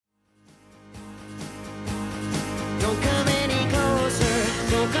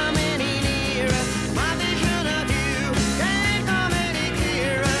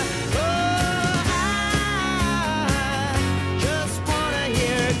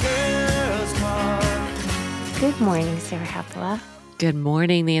Good morning, Sarah Hapala. Good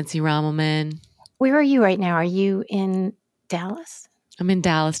morning, Nancy Rommelman. Where are you right now? Are you in Dallas? I'm in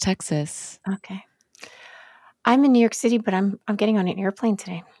Dallas, Texas. Okay. I'm in New York City, but I'm getting on an airplane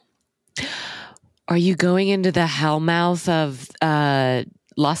today. Are you going into the hellmouth of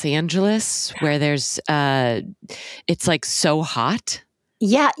Los Angeles, where there's it's like so hot?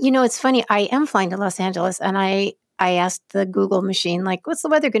 Yeah, it's funny. I am flying to Los Angeles, and I asked the Google machine, like, what's the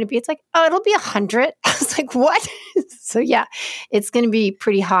weather going to be? It's like, oh, it'll be 100. I was like, what? So yeah, it's going to be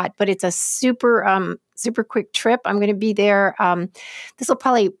pretty hot, but it's a super quick trip. I'm going to be there.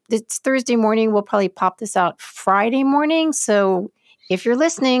 It's Thursday morning. We'll probably pop this out Friday morning. So if you're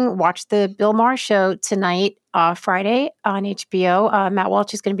listening, watch the Bill Maher show tonight, Friday on HBO. Matt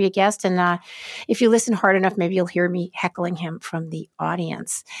Walsh is going to be a guest. And if you listen hard enough, maybe you'll hear me heckling him from the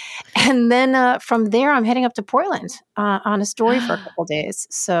audience. And then from there, I'm heading up to Portland on a story for a couple days.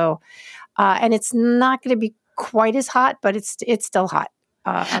 So, and it's not going to be quite as hot, but it's still hot.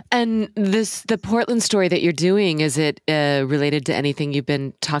 And the Portland story that you're doing, is it related to anything you've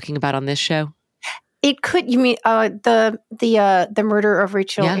been talking about on this show? It could. You mean the murder of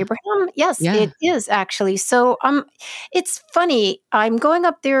Rachel Abraham? Yes, it is actually. So it's funny. I'm going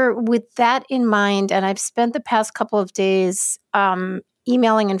up there with that in mind, and I've spent the past couple of days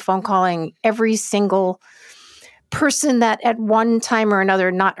emailing and phone calling every single person that at one time or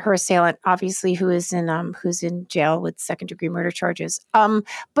another, not her assailant, obviously, who's in jail with second-degree murder charges.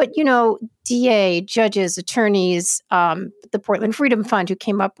 But DA, judges, attorneys, the Portland Freedom Fund, who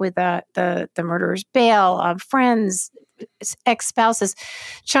came up with the murderer's bail, friends, ex-spouses,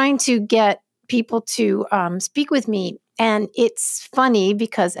 trying to get people to speak with me. And it's funny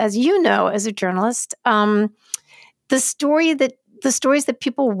because, as you know, as a journalist, the stories that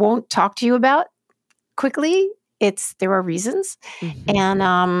people won't talk to you about quickly, there are reasons. Mm-hmm.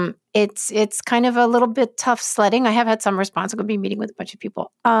 And it's kind of a little bit tough sledding. I have had some response. I'm going to be meeting with a bunch of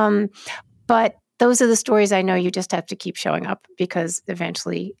people. But those are the stories I know you just have to keep showing up, because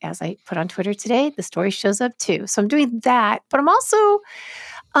eventually, as I put on Twitter today, the story shows up too. So I'm doing that. But I'm also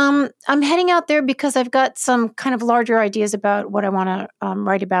I'm heading out there because I've got some kind of larger ideas about what I want to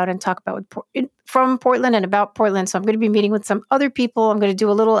write about and talk about from Portland and about Portland. So I'm going to be meeting with some other people. I'm going to do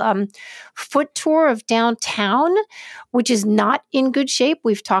a little foot tour of downtown, which is not in good shape.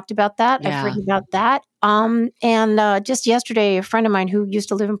 We've talked about that. Yeah. I've written about that. And just yesterday, a friend of mine who used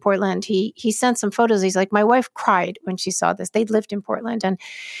to live in Portland, he sent some photos. He's like, my wife cried when she saw this. They'd lived in Portland, and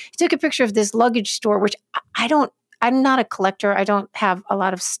he took a picture of this luggage store, which I'm not a collector. I don't have a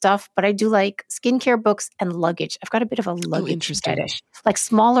lot of stuff, but I do like skincare, books, and luggage. I've got a bit of a luggage fetish, like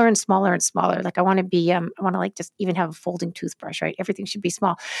smaller and smaller and smaller. Like I want to like just even have a folding toothbrush, right? Everything should be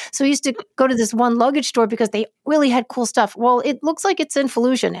small. So I used to go to this one luggage store because they really had cool stuff. Well, it looks like it's in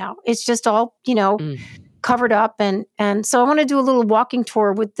Fallujah now. It's just all, covered up. And so I want to do a little walking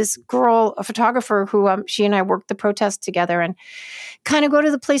tour with this girl, a photographer who she and I worked the protest together, and kind of go to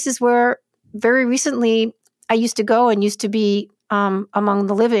the places where very recently I used to go and used to be among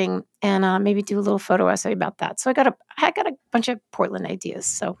the living, and maybe do a little photo essay about that. So I got a bunch of Portland ideas.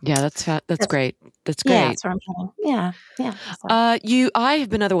 So yeah, that's great. That's great. Yeah, that's where I'm going. Yeah. I have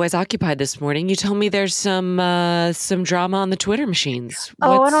been otherwise occupied this morning. You told me there's some drama on the Twitter machines.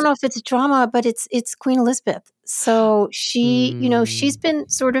 I don't know if it's drama, but it's Queen Elizabeth. So she, she's been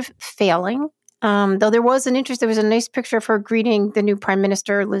sort of failing. Though there was a nice picture of her greeting the new Prime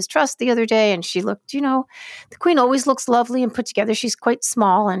Minister, Liz Truss, the other day, and she looked, the Queen always looks lovely and put together. She's quite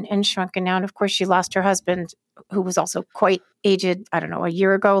small and shrunken now. And of course, she lost her husband, who was also quite aged, I don't know, a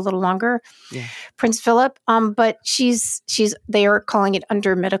year ago, a little longer, Prince Philip. But they are calling it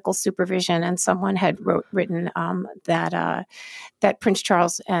under medical supervision. And someone had written that Prince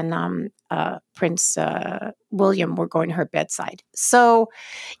Charles and Prince William were going to her bedside. So,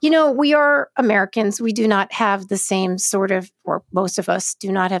 we are Americans. We do not have the same sort of, or most of us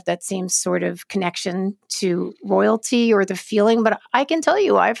do not have that same sort of connection to royalty or the feeling. But I can tell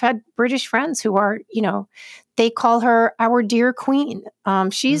you, I've had British friends who are, they call her our dear Queen.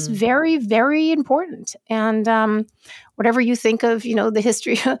 She's very, very important. And whatever you think of, the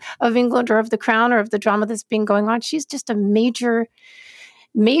history of England or of the Crown or of the drama that's been going on, she's just a major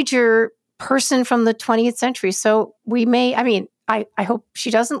person from the 20th century. So I hope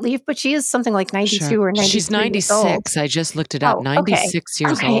she doesn't leave, but she is something like 92 or 93 She's 96. I just looked it up. 96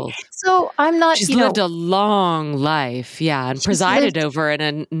 years old. So I'm not, She's lived a long life. Yeah. And presided over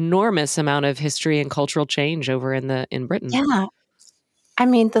an enormous amount of history and cultural change over in Britain. Yeah. I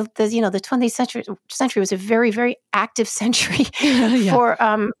mean, the 20th century was a very, very active century for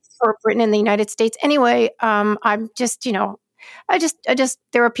Britain and the United States. Anyway, I'm just,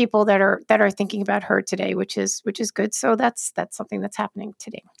 there are people that are thinking about her today, which is good. So that's something that's happening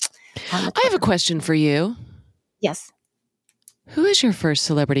today. I have a question for you. Yes. Who is your first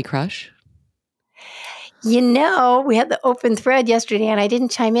celebrity crush? We had the open thread yesterday and I didn't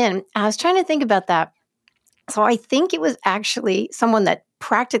chime in. I was trying to think about that. So I think it was actually someone that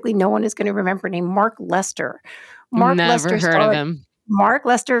practically no one is going to remember, named Mark Lester. Never heard of him. Mark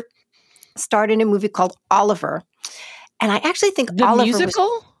Lester starred in a movie called Oliver. And I actually think the Oliver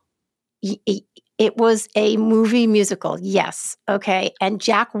musical? It was a movie musical, yes. Okay. And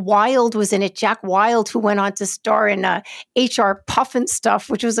Jack Wilde was in it. Jack Wilde, who went on to star in H.R. Pufnstuf,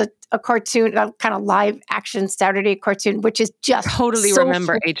 which was a cartoon, a kind of live action Saturday cartoon, which is just totally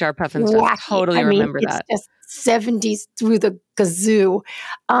remember H.R. Pufnstuf. Wacky. Totally remember that. It's just 70s through the kazoo.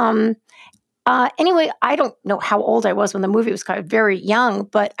 Anyway, I don't know how old I was when the movie was kind of very young,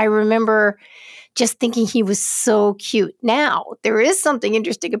 but I remember just thinking he was so cute. Now, there is something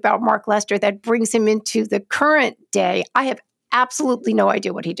interesting about Mark Lester that brings him into the current day. I have absolutely no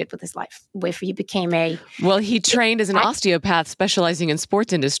idea what he did with his life. If he became he trained as an osteopath specializing in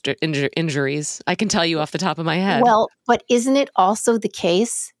sports injuries. I can tell you off the top of my head. Well, but isn't it also the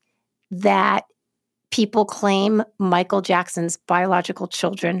case that people claim Michael Jackson's biological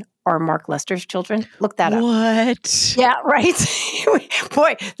children are Mark Lester's children? Look that up. What? Yeah, right.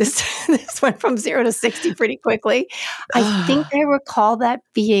 Boy, this went from 0 to 60 pretty quickly. I think I recall that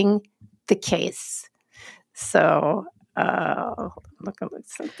being the case. So, look at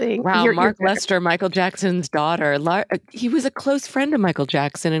something. Wow, Mark Lester, Michael Jackson's daughter. He was a close friend of Michael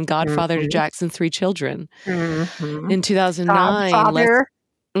Jackson and godfather to Jackson's 3 children. Mm-hmm. In 2009,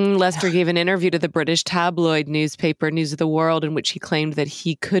 Lester gave an interview to the British tabloid newspaper News of the World in which he claimed that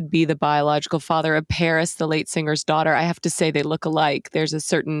he could be the biological father of Paris, the late singer's daughter. I have to say they look alike. There's a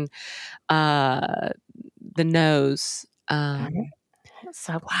certain, the nose.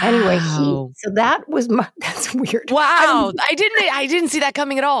 So anyway, so that was that's weird. Wow. I didn't see that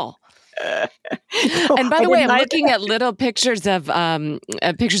coming at all. And by the way, I'm looking at little pictures of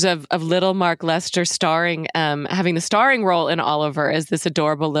little Mark Lester having the starring role in Oliver as this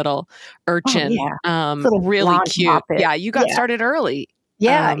adorable little urchin. Little really cute. Puppet. Yeah, you got started early.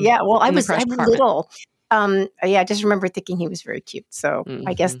 Yeah. Well, I was little. I just remember thinking he was very cute. So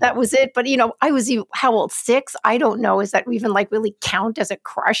I guess that was it. But I was how old? 6? I don't know. Is that even really count as a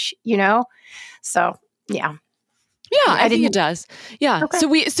crush? So yeah. Yeah, I think it does. Yeah.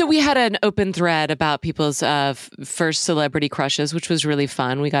 Okay. So we had an open thread about people's first celebrity crushes, which was really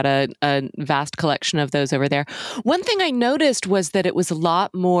fun. We got a vast collection of those over there. One thing I noticed was that it was a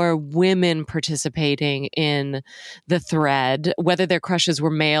lot more women participating in the thread, whether their crushes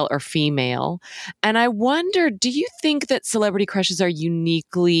were male or female. And I wonder, do you think that celebrity crushes are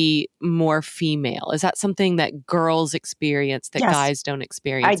uniquely more female? Is that something that girls experience that guys don't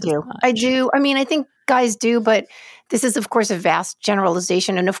experience? I do. I mean, I think guys do, but this is, of course, a vast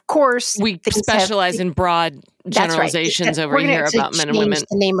generalization. And of course, we specialize in broad generalizations over here about men and women.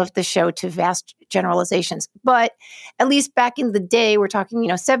 The name of the show to vast generalizations. But at least back in the day, we're talking,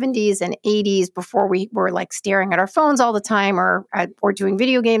 70s and 80s, before we were staring at our phones all the time or doing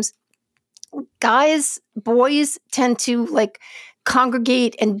video games. Boys tend to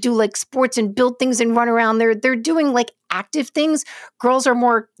congregate and do sports and build things and run around. They're doing active things. Girls are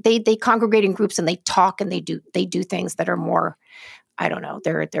more, they congregate in groups and they talk and they do things that are more, I don't know,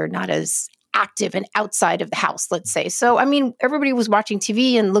 they're not as active and outside of the house, let's say. So I mean, everybody was watching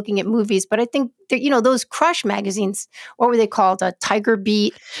TV and looking at movies, but I think that, those crush magazines, what were they called? Tiger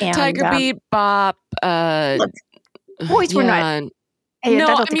Beat and Tiger Beat, Bop. Boys were not. No,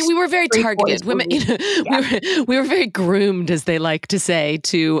 I mean, we were very targeted. Women, we were very groomed, as they like to say,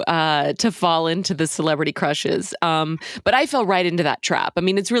 to fall into the celebrity crushes. But I fell right into that trap. I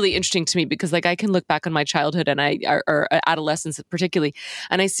mean, it's really interesting to me because I can look back on my childhood and or adolescence particularly,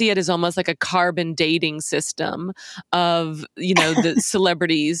 and I see it as almost like a carbon dating system of, the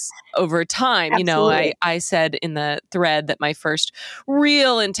celebrities over time. Absolutely. I said in the thread that my first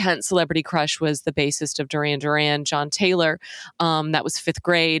real intense celebrity crush was the bassist of Duran Duran, John Taylor. That was 5th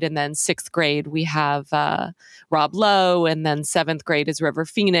grade, and then 6th grade we have Rob Lowe, and then 7th grade is River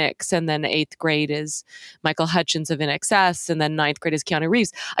Phoenix, and then 8th grade is Michael Hutchence of INXS, and then 9th grade is Keanu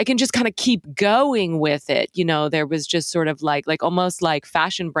Reeves. I can just kind of keep going with it. There was just sort of like almost like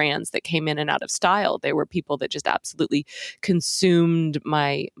fashion brands that came in and out of style. There were people that just absolutely consumed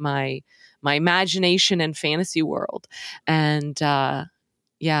my imagination and fantasy world. And I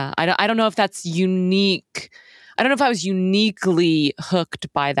don't know if that's unique. I don't know if I was uniquely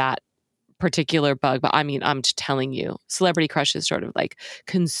hooked by that particular bug, but I mean, I'm just telling you, celebrity crushes sort of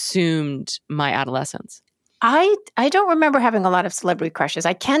consumed my adolescence. I don't remember having a lot of celebrity crushes.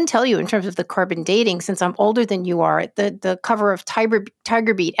 I can tell you in terms of the carbon dating, since I'm older than you are, the cover of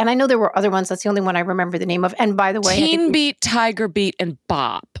Tiger Beat, and I know there were other ones. That's the only one I remember the name of. And by the way, Teen Beat, Tiger Beat, and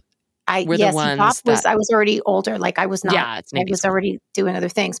Bop. Bop was, I was already older. Like I was not, it's I was already doing other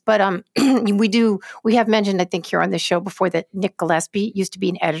things. But we have mentioned, I think, here on this show before that Nick Gillespie used to be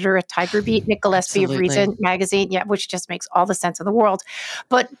an editor at Tiger Beat, Nick Gillespie of Reason magazine. Yeah, which just makes all the sense in the world.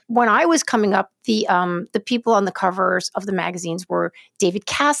 But when I was coming up, the people on the covers of the magazines were David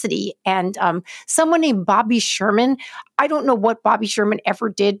Cassidy and someone named Bobby Sherman. I don't know what Bobby Sherman ever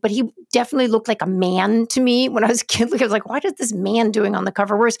did, but he definitely looked like a man to me when I was a kid. Like, I was like, what is this man doing on the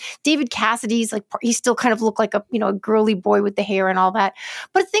cover? Whereas David Cassidy's like, he still kind of looked like a girly boy with the hair and all that.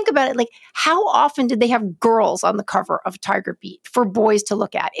 But think about it, like, how often did they have girls on the cover of Tiger Beat for boys to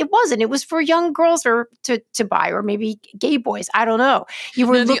look at? It wasn't. It was for young girls or to buy, or maybe gay boys. I don't know. You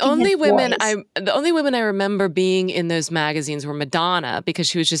were the only women I remember being in those magazines were Madonna, because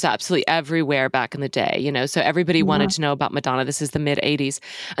she was just absolutely everywhere back in the day. So everybody wanted to know about Madonna. This is the mid 80s.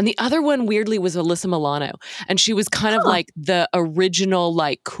 And the other one, weirdly, was Alyssa Milano. And she was kind of like the original,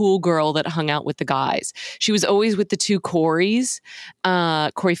 like, cool girl that hung out with the guys. She was always with the two Coreys,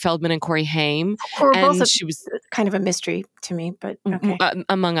 Corey Feldman and Corey Haim. And she was kind of a mystery to me, but okay.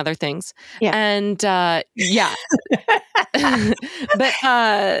 Among other things. Yeah. And yeah. But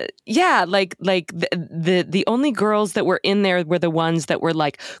like the only girls that were in there were the ones that were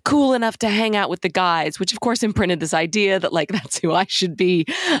like cool enough to hang out with the guys, which of course imprinted this idea that like that's who I should be.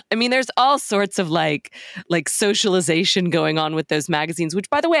 I mean, there's all sorts of like socialization going on with those magazines, which,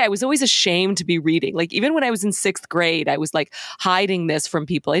 by the way, I was always ashamed to be reading. Like, even when I was in 6th grade, I was like hiding this from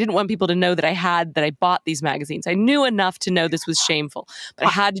people. I didn't want people to know that I bought these magazines. I knew enough to know this was shameful, but I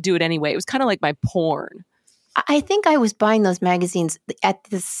had to do it anyway. It was kind of like my porn. I think I was buying those magazines at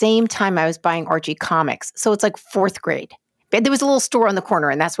the same time I was buying Archie comics. So it's like 4th grade. There was a little store on the corner,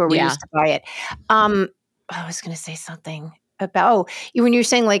 and that's where we used to buy it. I was going to say something about, when you're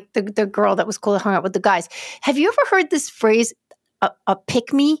saying like the girl that was cool that hung out with the guys. Have you ever heard this phrase, a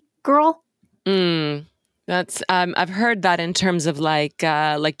pick-me girl? That's I've heard that in terms of like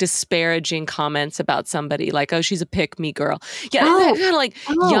disparaging comments about somebody, like, oh, she's a pick-me girl. Yeah, kind of like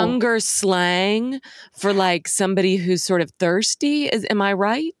younger slang for like somebody who's sort of thirsty. Am I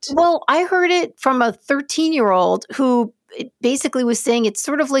right? Well, I heard it from a 13-year-old who basically was saying it's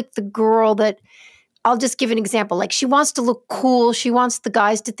sort of like the girl that, I'll just give an example. Like, she wants to look cool. She wants the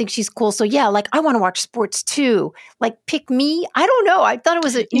guys to think she's cool. So yeah, like, I want to watch sports too. Like, pick me. I don't know. I thought it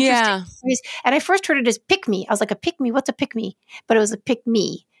was an interesting phrase. And I first heard it as pick me. I was like, a pick me? What's a pick me? But it was a pick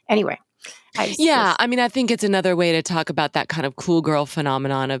me. Anyway. I mean, I think it's another way to talk about that kind of cool girl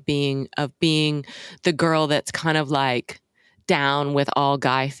phenomenon of being the girl that's kind of like down with all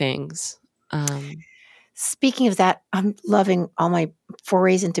guy things. Speaking of that, I'm loving all my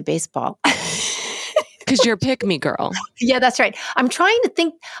forays into baseball. Because you're a pick-me girl. Yeah, that's right. I'm trying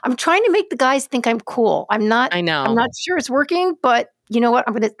to make the guys think I'm cool. I know. I'm not sure it's working, but you know what?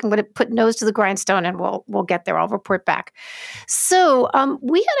 I'm gonna put nose to the grindstone, and we'll get there. I'll report back. So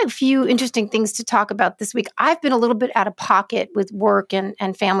we had a few interesting things to talk about this week. I've been a little bit out of pocket with work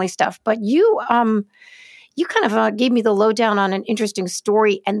and family stuff, but you kind of gave me the lowdown on an interesting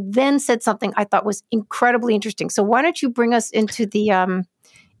story, and then said something I thought was incredibly interesting. So why don't you bring us into the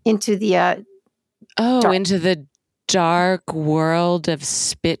into the dark world of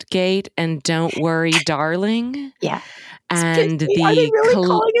Spitgate and Don't Worry, Darling? Yeah. And Spitgate. Are they really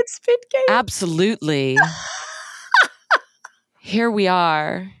calling it Spitgate? Absolutely. Here we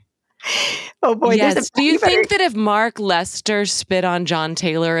are. Oh boy! Yes. Do you think that if Mark Lester spit on John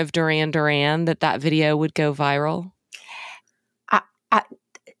Taylor of Duran Duran, that video would go viral?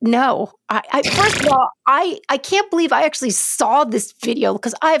 No. First of all, I can't believe I actually saw this video,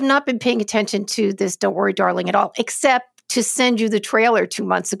 because I have not been paying attention to this Don't Worry, Darling at all, except to send you the trailer 2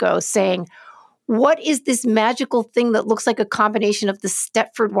 months ago saying, what is this magical thing that looks like a combination of the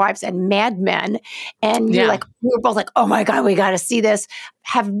Stepford Wives and Mad Men? And you're like, we were both like, oh my God, we got to see this.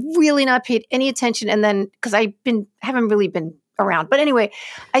 Have really not paid any attention. And then, because haven't really been around. But anyway,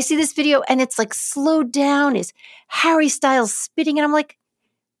 I see this video and it's like slowed down. Is Harry Styles spitting? And I'm like,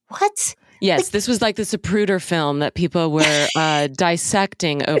 what? Yes, this was like the Zapruder film that people were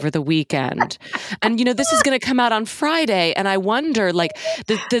dissecting over the weekend. And, this is going to come out on Friday. And I wonder, like,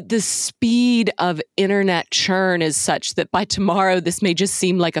 the speed of internet churn is such that by tomorrow, this may just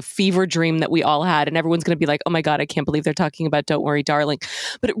seem like a fever dream that we all had. And everyone's going to be like, oh my God, I can't believe they're talking about Don't Worry, Darling.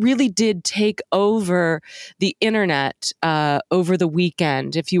 But it really did take over the internet over the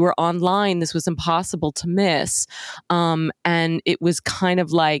weekend. If you were online, this was impossible to miss. And it was kind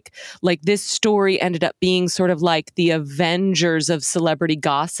of like this story ended up being sort of like the Avengers of celebrity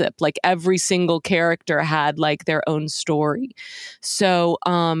gossip. Like every single character had like their own story. So,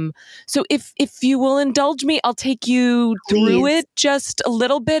 so if you will indulge me, I'll take you through it just a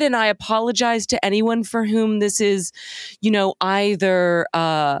little bit. And I apologize to anyone for whom this is, either,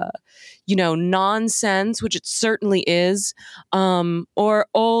 nonsense, which it certainly is, or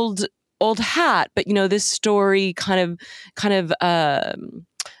old hat. But, this story kind of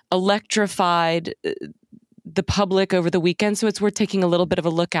electrified the public over the weekend. So it's worth taking a little bit of a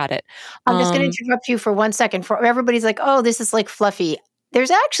look at it. I'm just going to interrupt you for 1 second. For everybody's like, oh, this is like fluffy.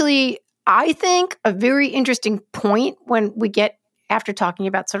 There's actually, I think, a very interesting point when we get after talking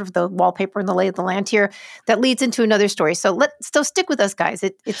about sort of the wallpaper and the lay of the land here that leads into another story. So still stick with us, guys.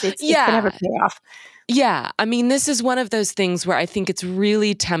 It's going to have a payoff. Yeah. I mean, this is one of those things where I think it's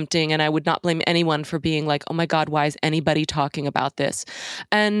really tempting, and I would not blame anyone for being like, oh my God, why is anybody talking about this?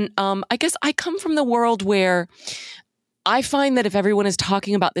 And I guess I come from the world where I find that if everyone is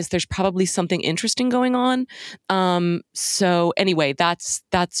talking about this, there's probably something interesting going on. So anyway, that's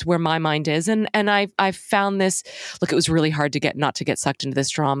where my mind is. And I found this, look, it was really hard not to get sucked into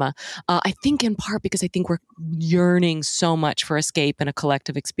this drama. I think in part because I think we're yearning so much for escape and a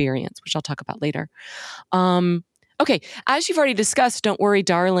collective experience, which I'll talk about later. Okay, as you've already discussed, Don't Worry,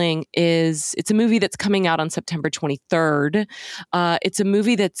 Darling it's a movie that's coming out on September 23rd. It's a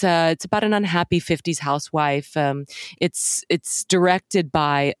movie that's it's about an unhappy 50s housewife. It's directed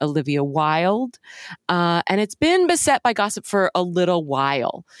by Olivia Wilde, and it's been beset by gossip for a little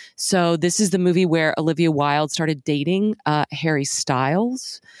while. So this is the movie where Olivia Wilde started dating Harry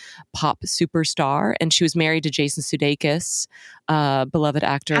Styles, pop superstar, and she was married to Jason Sudeikis, beloved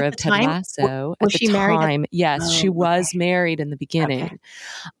actor of Ted Lasso. Was she married? Yes, she was married in the beginning.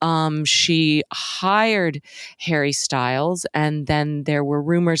 Okay. She hired Harry Styles, and then there were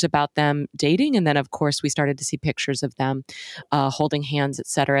rumors about them dating. And then, of course, we started to see pictures of them holding hands,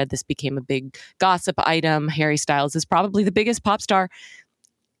 etc. This became a big gossip item. Harry Styles is probably the biggest pop star,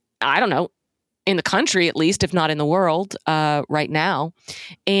 I don't know, in the country, at least, if not in the world, right now.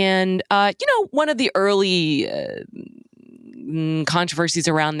 And, one of the early controversies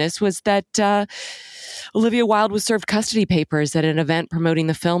around this was that Olivia Wilde was served custody papers at an event promoting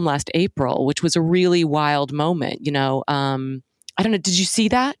the film last April, which was a really wild moment. I don't know. Did you see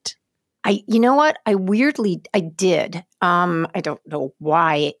that? You know what? I did. I don't know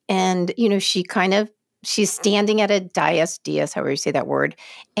why. And, she's standing at a dais, however you say that word.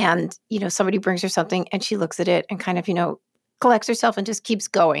 And, somebody brings her something and she looks at it and kind of, collects herself and just keeps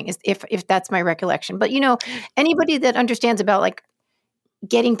going, if that's my recollection. But, anybody that understands about like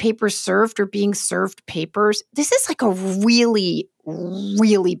getting papers served or being served papers, this is like a really,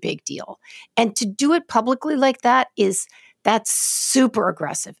 really big deal. And to do it publicly like that's super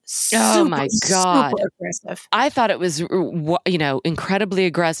aggressive. Oh my God. Super aggressive. I thought it was, incredibly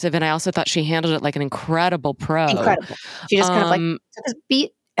aggressive. And I also thought she handled it like an incredible pro. Incredible. She just kind of like took his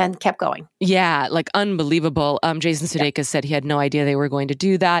beat and kept going. Yeah, like unbelievable. Jason Sudeikis said he had no idea they were going to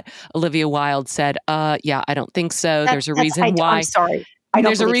do that. Olivia Wilde said, yeah, I don't think so. There's a reason why. I'm sorry.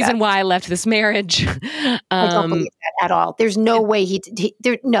 There's a reason why I left this marriage. I don't believe that at all. There's no way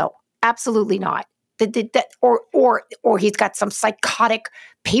no, absolutely not. Or he's got some psychotic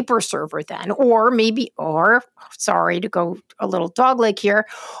paper server then, or sorry to go a little dogleg here,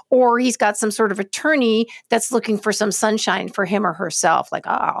 or he's got some sort of attorney that's looking for some sunshine for him or herself. Like,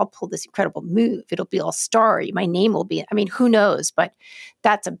 I'll pull this incredible move. It'll be all starry. My name will be, who knows? But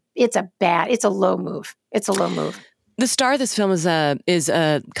it's a low move. It's a low move. The star of this film is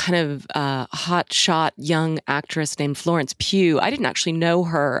a kind of hot shot young actress named Florence Pugh. I didn't actually know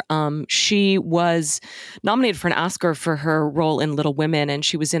her. She was nominated for an Oscar for her role in Little Women, and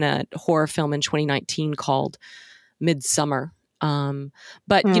she was in a horror film in 2019 called Midsummer.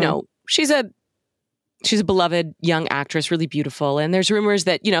 But she's a beloved young actress, really beautiful. And there's rumors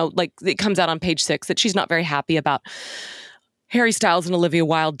that like it comes out on Page Six that she's not very happy about Harry Styles and Olivia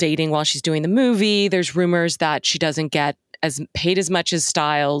Wilde dating while she's doing the movie. There's rumors that she doesn't get paid as much as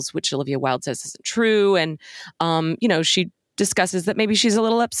Styles, which Olivia Wilde says isn't true. And, she discusses that maybe she's a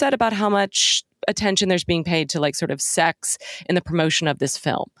little upset about how much attention there's being paid to like sort of sex in the promotion of this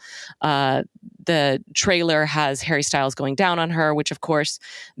film. The trailer has Harry Styles going down on her, which of course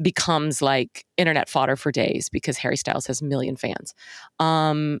becomes like internet fodder for days because Harry Styles has a million fans.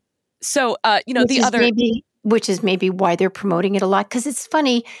 Which is maybe why they're promoting it a lot. Because it's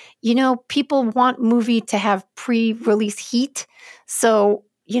funny, people want movie to have pre-release heat. So,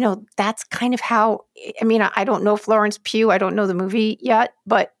 that's kind of how, I don't know Florence Pugh. I don't know the movie yet.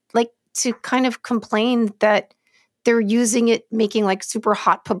 But like to kind of complain that they're using it, making like super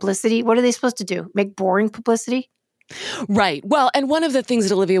hot publicity. What are they supposed to do? Make boring publicity? Right. Well, and one of the things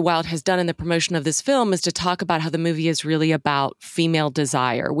that Olivia Wilde has done in the promotion of this film is to talk about how the movie is really about female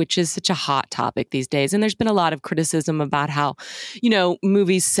desire, which is such a hot topic these days. And there's been a lot of criticism about how,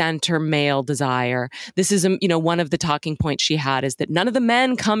 movies center male desire. This is, one of the talking points she had is that none of the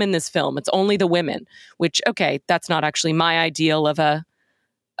men come in this film. It's only the women, which, okay, that's not actually my ideal of a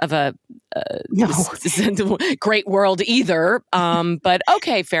great world either. But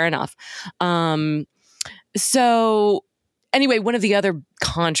okay, fair enough. So anyway, one of the other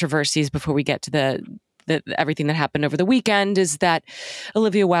controversies before we get to the everything that happened over the weekend is that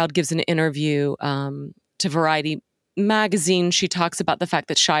Olivia Wilde gives an interview to Variety magazine. She talks about the fact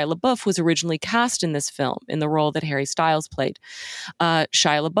that Shia LaBeouf was originally cast in this film in the role that Harry Styles played.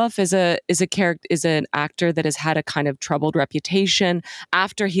 Shia LaBeouf is an actor that has had a kind of troubled reputation.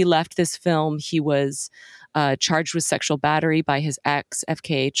 After he left this film, he was charged with sexual battery by his ex,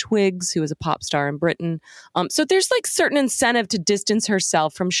 FKA Twigs, who was a pop star in Britain. So there's like certain incentive to distance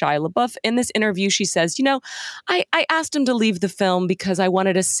herself from Shia LaBeouf. In this interview, she says, I asked him to leave the film because I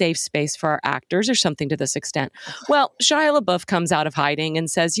wanted a safe space for our actors or something to this extent. Well, Shia LaBeouf comes out of hiding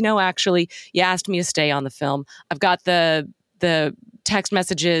and says, actually, you asked me to stay on the film. I've got the text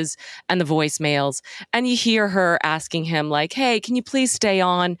messages and the voicemails, and you hear her asking him like, hey, can you please stay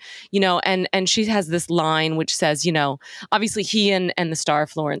on, and she has this line which says, obviously he and the star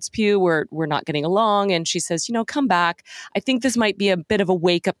Florence Pugh were not getting along, and she says, come back. I think this might be a bit of a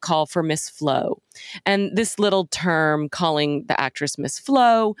wake-up call for Miss Flo. And this little term, calling the actress Miss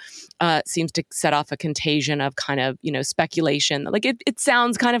Flo, seems to set off a contagion of kind of, speculation. Like it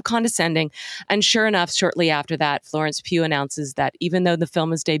sounds kind of condescending. And sure enough, shortly after that, Florence Pugh announces that even though the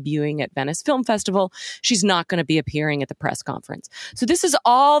film is debuting at Venice Film Festival, she's not going to be appearing at the press conference. So this is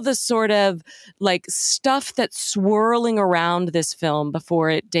all the sort of like stuff that's swirling around this film before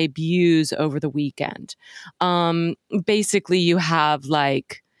it debuts over the weekend. Basically, you have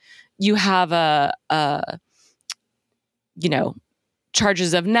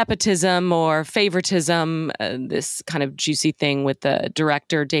charges of nepotism or favoritism, this kind of juicy thing with the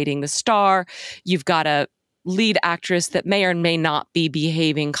director dating the star. You've got a lead actress that may or may not be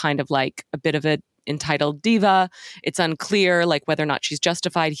behaving kind of like a bit of a entitled diva. It's unclear like whether or not she's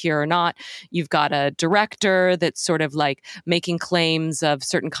justified here or not. You've got a director that's sort of like making claims of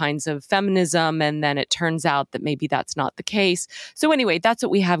certain kinds of feminism, and then it turns out that maybe that's not the case. So anyway, that's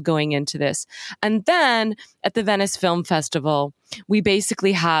what we have going into this. And then at the Venice Film Festival, we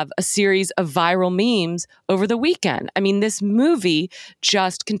basically have a series of viral memes over the weekend. I mean, this movie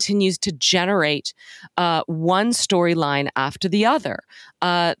just continues to generate one storyline after the other.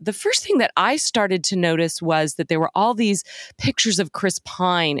 The first thing that I started to notice was that there were all these pictures of Chris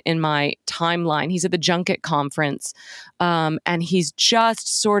Pine in my timeline. He's at the Junket conference, and he's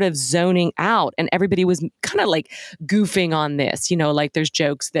just sort of zoning out. And everybody was kind of like goofing on this, like there's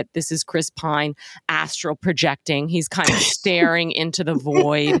jokes that this is Chris Pine astral projecting. He's kind of staring into the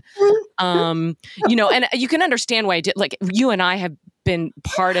void. And you can understand why I did. Like you and I have been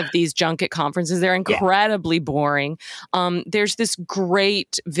part of these Junket conferences. They're incredibly boring. There's this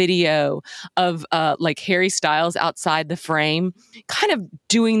great video of like Harry Styles outside the frame, kind of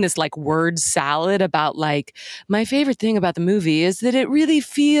doing this like word salad about like, my favorite thing about the movie is that it really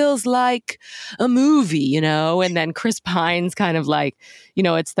feels like a movie, and then Chris Pine's kind of like,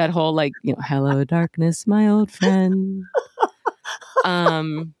 it's that whole like, hello darkness, my old friend.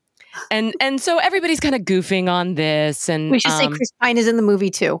 And so everybody's kind of goofing on this, and we should say Chris Pine is in the movie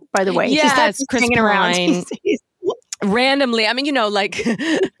too, by the way. Yes, Chris Pine. Randomly, I mean, like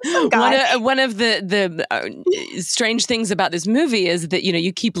one of the strange things about this movie is that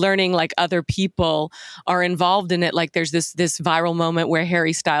you keep learning like other people are involved in it. Like there's this viral moment where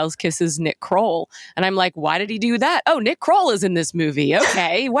Harry Styles kisses Nick Kroll, and I'm like, why did he do that? Oh, Nick Kroll is in this movie.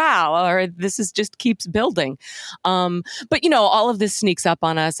 Okay, wow. Or this is just keeps building. But all of this sneaks up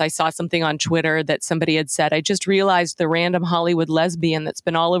on us. I saw something on Twitter that somebody had said, I just realized the random Hollywood lesbian that's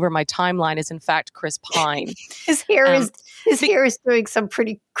been all over my timeline is in fact Chris Pine. His hair is doing some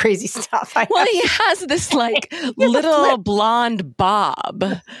pretty crazy stuff. Well, he has this like little blonde bob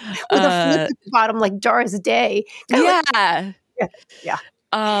with a flip at the bottom, like Doris Day. Yeah. Yeah.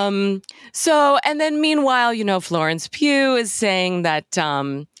 So, and then meanwhile, Florence Pugh is saying that,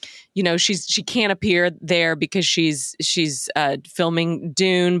 she can't appear there because she's filming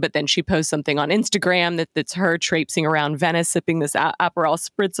Dune, but then she posts something on Instagram that's her traipsing around Venice, sipping this Aperol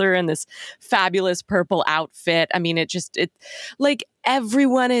spritzer in this fabulous purple outfit. I mean, it like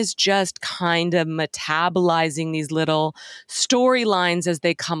everyone is just kind of metabolizing these little storylines as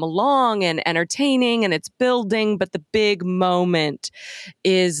they come along and entertaining, and it's building. But the big moment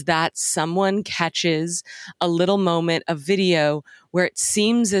is that someone catches a little moment of video where it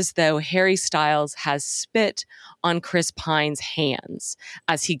seems as though Harry Styles has spit on Chris Pine's hands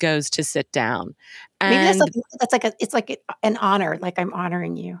as he goes to sit down. And maybe it's like an honor, like I'm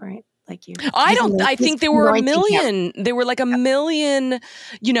honoring you, right? Like you. I think there were a million. There were like a million,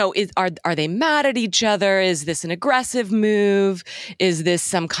 are they mad at each other? Is this an aggressive move? Is this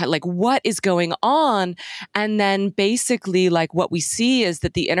some kind, like, what is going on? And then basically, like, what we see is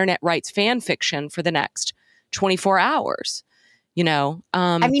that the internet writes fan fiction for the next 24 hours.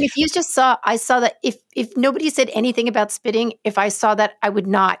 I mean, if you just I saw that if nobody said anything about spitting, if I saw that, I would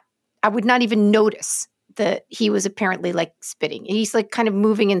not even notice that he was apparently like spitting. He's like kind of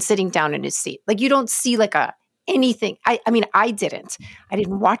moving and sitting down in his seat. Like you don't see like anything. I mean, I didn't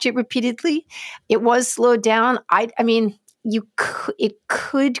watch it repeatedly. It was slowed down. I mean, it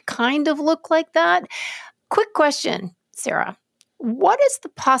could kind of look like that. Quick question, Sarah. What is the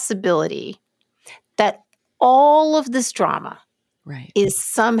possibility that all of this drama is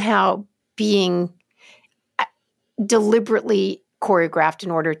somehow being deliberately choreographed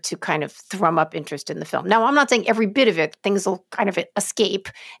in order to kind of thrum up interest in the film? Now, I'm not saying every bit of it, things will kind of escape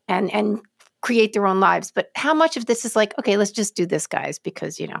and create their own lives, but how much of this is like, okay, let's just do this, guys,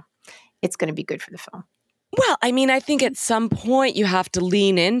 because, it's going to be good for the film? Well, I mean, I think at some point you have to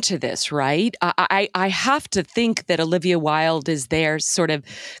lean into this, right? I have to think that Olivia Wilde is there sort of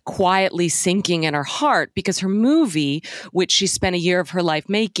quietly sinking in her heart because her movie, which she spent a year of her life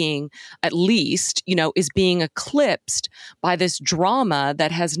making, at least, is being eclipsed by this drama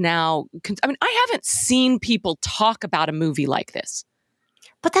that has now, I haven't seen people talk about a movie like this.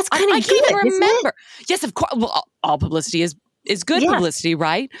 But that's kind of I can't even remember. Yes, of course. Well, all publicity is good publicity,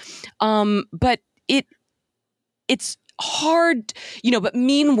 right? But it's hard, but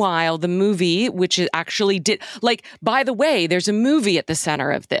meanwhile, the movie, which it actually did, like, by the way, there's a movie at the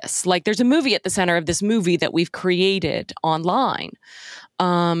center of this. Like, there's a movie at the center of this movie that we've created online.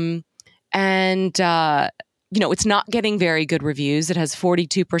 It's not getting very good reviews. It has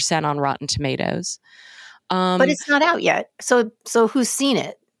 42% on Rotten Tomatoes. But it's not out yet. So who's seen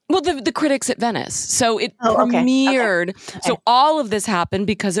it? Well, the critics at Venice. So it premiered. Okay. So all of this happened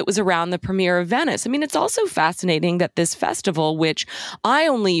because it was around the premiere of Venice. I mean, it's also fascinating that this festival, which I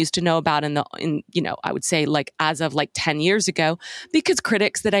only used to know about I would say like as of like 10 years ago, because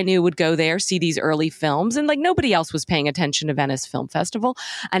critics that I knew would go there, see these early films, and like nobody else was paying attention to Venice Film Festival.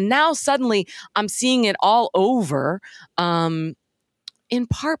 And now suddenly I'm seeing it all over, in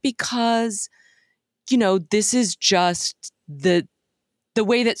part because, this is just the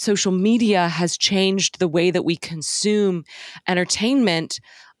way that social media has changed the way that we consume entertainment.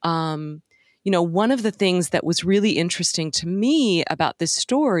 One of the things that was really interesting to me about this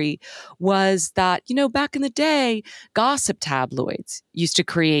story was that, back in the day, gossip tabloids used to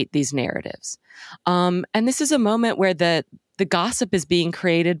create these narratives. And this is a moment where the gossip is being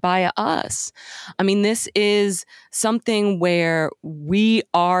created by us. I mean, this is something where we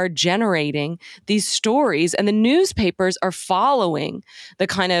are generating these stories and the newspapers are following the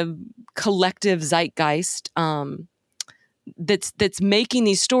kind of collective zeitgeist that's making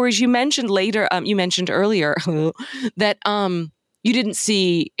these stories. You mentioned earlier that you didn't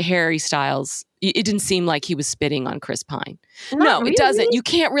see Harry Styles. It didn't seem like he was spitting on Chris Pine. No, really? It doesn't. You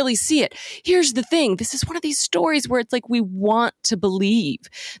can't really see it. Here's the thing. This is one of these stories where it's like we want to believe.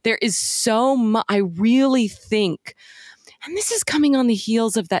 There is so much. I really think, and this is coming on the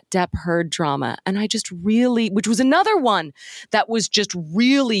heels of that Depp Heard drama, and which was another one that was just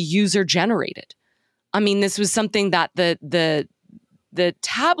really user generated. I mean, this was something that the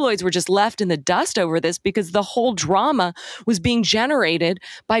tabloids were just left in the dust over this because the whole drama was being generated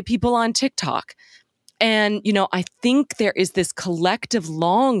by people on TikTok. And, I think there is this collective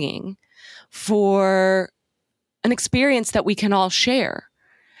longing for an experience that we can all share.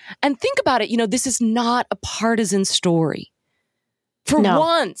 And think about it, this is not a partisan story. For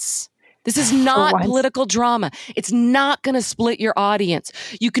once. This is not political drama. It's not going to split your audience.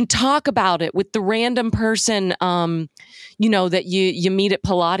 You can talk about it with the random person, that you meet at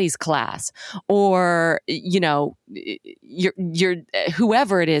Pilates class, or your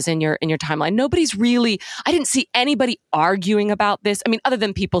whoever it is in your timeline. Nobody's really. I didn't see anybody arguing about this. I mean, other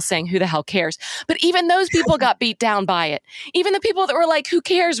than people saying, "Who the hell cares?" But even those people got beat down by it. Even the people that were like, "Who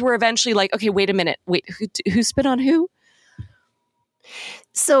cares?" were eventually like, "Okay, wait a minute. Wait, who spit on who?"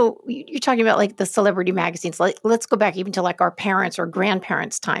 So you're talking about like the celebrity magazines. Like, let's go back even to like our parents or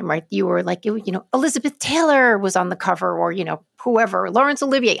grandparents' time, right? You were like, Elizabeth Taylor was on the cover, or whoever, Laurence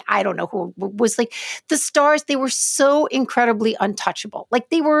Olivier. I don't know who was like the stars. They were so incredibly untouchable. Like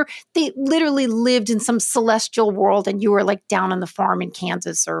they literally lived in some celestial world, and you were like down on the farm in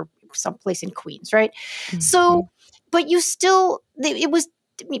Kansas or someplace in Queens, right? Mm-hmm. So, but you still, it was.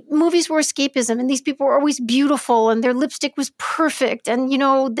 Movies were escapism, and these people were always beautiful, and their lipstick was perfect, and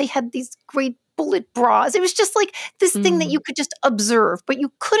they had these great bullet bras. It was just like this thing that you could just observe, but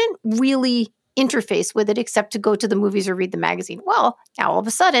you couldn't really interface with it except to go to the movies or read the magazine. Well, now all of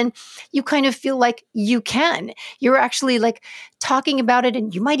a sudden you kind of feel like you can. You're actually like talking about it,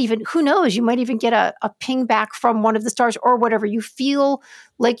 and you might even, who knows, you might even get a ping back from one of the stars or whatever. You feel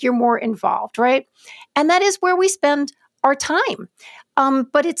like you're more involved, right? And that is where we spend our time.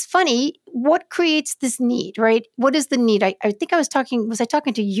 But it's funny, what creates this need, right? What is the need? I think was I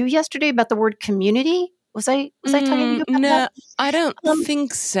talking to you yesterday about the word community? Was I talking to you about that? No, I don't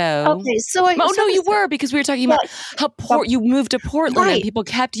think so. Okay, so you were, because we were talking about how you moved to Portland, right, and people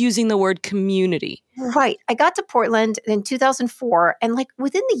kept using the word community. Right. I got to Portland in 2004, and like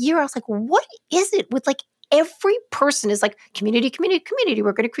within the year, I was like, what is it with like every person is like community, community, community.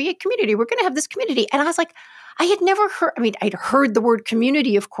 We're going to create community. We're going to have this community. And I was like, I had never heard, I'd heard the word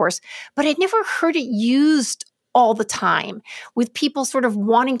community, of course, but I'd never heard it used all the time with people sort of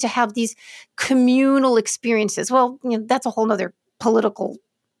wanting to have these communal experiences. Well, that's a whole nother political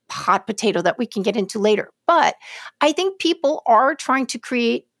hot potato that we can get into later. But I think people are trying to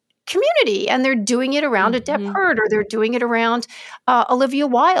create community, and they're doing it around a Depp Heard, or they're doing it around Olivia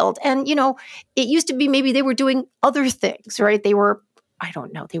Wilde. And, it used to be maybe they were doing other things, right? They were, I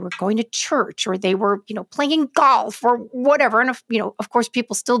don't know, they were going to church, or they were, playing golf or whatever. And, of course,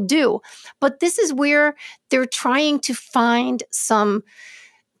 people still do. But this is where they're trying to find some,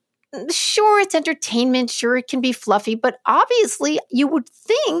 sure, it's entertainment. Sure, it can be fluffy. But obviously, you would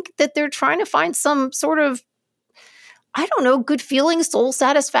think that they're trying to find some sort of, I don't know, good feeling, soul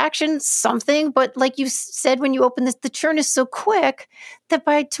satisfaction, something. But like you said, when you open this, the churn is so quick that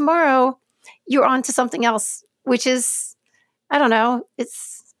by tomorrow, you're on to something else, which is, I don't know. It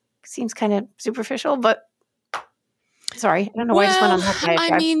seems kind of superficial, but sorry, I don't know why I just went on that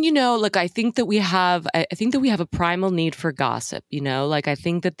diatribe. I mean, look, I think that we have a primal need for gossip. Like I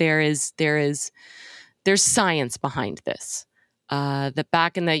think that there's science behind this. That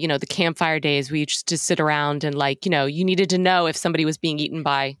back in the the campfire days, we used to sit around and you needed to know if somebody was being eaten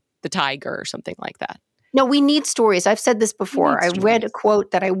by the tiger or something like that. No, we need stories. I've said this before. I read a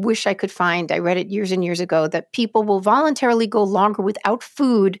quote that I wish I could find. I read it years and years ago, that people will voluntarily go longer without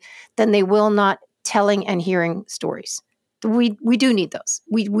food than they will not telling and hearing stories. We do need those.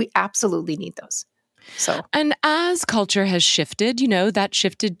 We absolutely need those. So, and as culture has shifted, that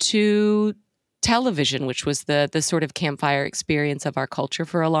shifted to television, which was the sort of campfire experience of our culture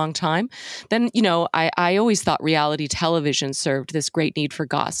for a long time. Then, I always thought reality television served this great need for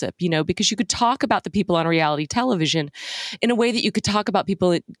gossip, because you could talk about the people on reality television in a way that you could talk about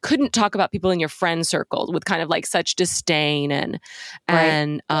people, couldn't talk about people in your friend circle with kind of like such disdain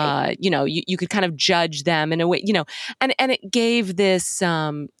and you could kind of judge them in a way, and it gave this,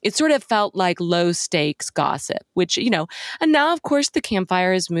 it sort of felt like low stakes gossip, which, and now of course the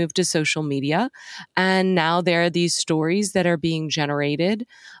campfire has moved to social media. And now there are these stories that are being generated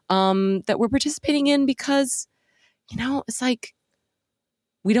that we're participating in because, it's like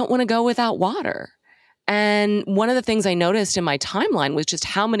we don't want to go without water. And one of the things I noticed in my timeline was just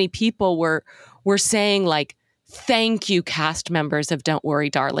how many people were saying like, thank you, cast members of Don't Worry,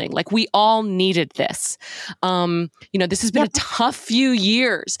 Darling. Like we all needed this. This has been a tough few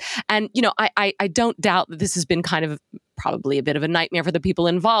years. And, I don't doubt that this has been kind of probably a bit of a nightmare for the people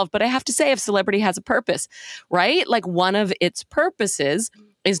involved. But I have to say, if celebrity has a purpose, right? Like one of its purposes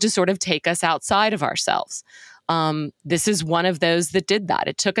is to sort of take us outside of ourselves. This is one of those that did that.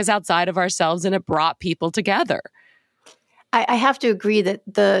 It took us outside of ourselves and it brought people together. I have to agree that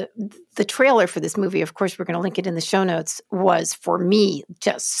the trailer for this movie, of course, we're going to link it in the show notes, was for me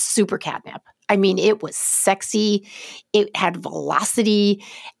just super catnip. I mean, it was sexy. It had velocity.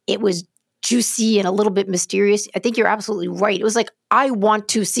 It was juicy and a little bit mysterious. I think you're absolutely right. It was like, I want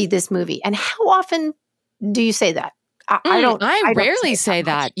to see this movie. And how often do you say that? I rarely say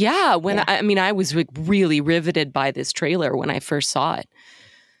that. Yeah. I was really riveted by this trailer when I first saw it.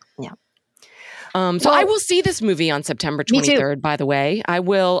 Yeah. I will see this movie on September 23rd, by the way. I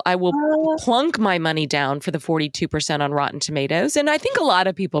will plunk my money down for the 42% on Rotten Tomatoes. And I think a lot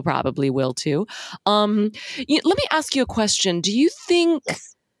of people probably will too. Let me ask you a question. Do you think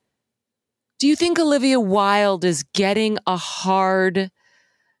Do you think Olivia Wilde is getting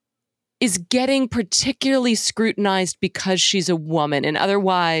particularly scrutinized because she's a woman? In other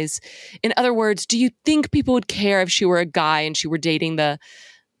words, do you think people would care if she were a guy and she were dating the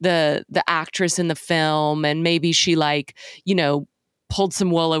actress in the film, and maybe she pulled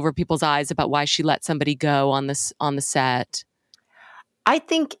some wool over people's eyes about why she let somebody go on the set? I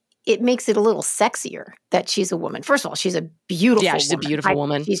think it makes it a little sexier that she's a woman. First of all, she's a beautiful woman. She's a beautiful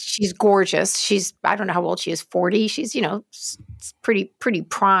woman. She's gorgeous. I don't know how old she is, 40. She's, pretty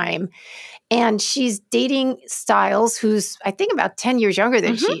prime. And she's dating Styles, who's, I think, about 10 years younger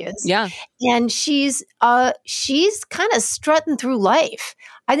than she is. Yeah. And she's kind of strutting through life.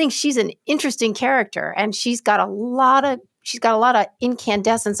 I think she's an interesting character, and she's got a lot of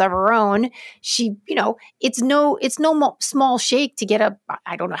incandescence of her own. She, it's no small shake to get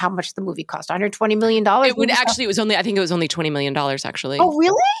I don't know how much the movie cost, $120 million. I think it was only $20 million actually. Oh,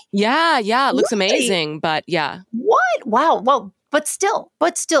 really? Yeah. It looks amazing, but yeah. What? Wow. Well, but still,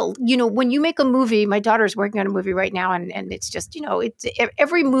 when you make a movie, my daughter's working on a movie right now, and it's just,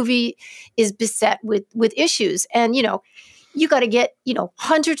 every movie is beset with issues, and, you got to get,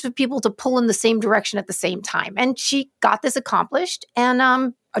 hundreds of people to pull in the same direction at the same time. And she got this accomplished.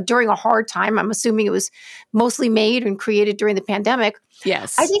 And during a hard time, I'm assuming it was mostly made and created during the pandemic.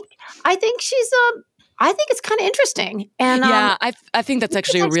 Yes. I think I think it's kind of interesting. And I think that's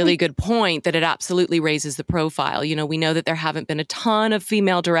actually a really good point, that it absolutely raises the profile. We know that there haven't been a ton of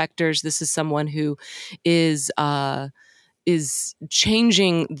female directors. This is someone who is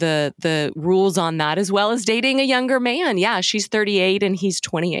changing the rules on that, as well as dating a younger man. Yeah, she's 38 and he's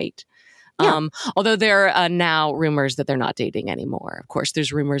 28. Yeah. Although there are now rumors that they're not dating anymore. Of course,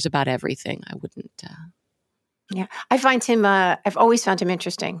 there's rumors about everything. I wouldn't. Yeah, I find him. I've always found him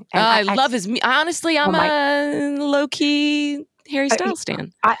interesting. And I love his. Honestly, I'm a low key Harry Styles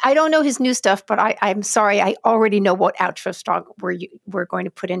stan. I don't know his new stuff, but I'm sorry. I already know what outro song we're going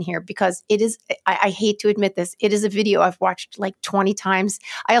to put in here, because it is, I hate to admit this, it is a video I've watched like 20 times.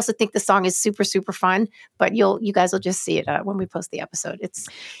 I also think the song is super, super fun, but you guys will just see it when we post the episode. It's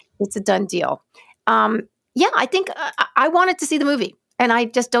a done deal. I think I wanted to see the movie, and I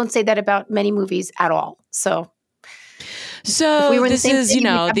just don't say that about many movies at all. So this is,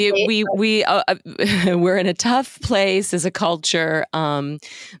 we're in a tough place as a culture.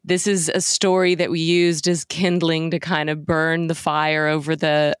 This is a story that we used as kindling to kind of burn the fire over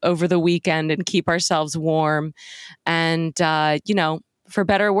the weekend and keep ourselves warm. And, for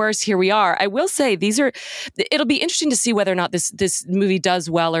better or worse, here we are. I will say it'll be interesting to see whether or not this movie does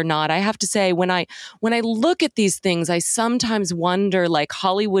well or not. I have to say, when I look at these things, I sometimes wonder, like,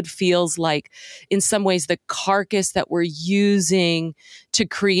 Hollywood feels like, in some ways, the carcass that we're using to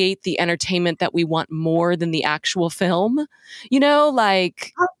create the entertainment that we want more than the actual film. Yeah.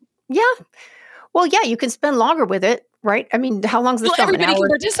 Well, yeah, you can spend longer with it, right? I mean, how long's the film? Everybody can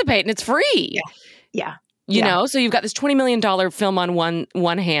participate, and it's free. Yeah. So you've got this $20 million film on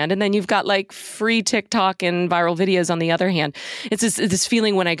one hand, and then you've got like free TikTok and viral videos on the other hand. It's this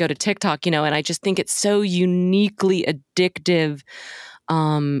feeling when I go to TikTok, and I just think it's so uniquely addictive.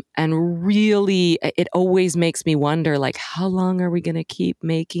 And really, it always makes me wonder, like, how long are we going to keep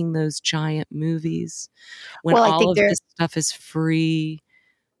making those giant movies when all of this stuff is free?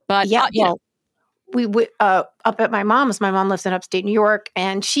 But we up at my mom's. My mom lives in upstate New York,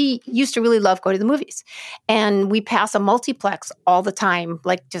 and she used to really love going to the movies. And we pass a multiplex all the time,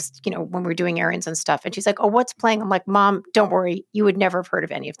 like just, when we're doing errands and stuff. And she's like, "Oh, what's playing?" I'm like, "Mom, don't worry. You would never have heard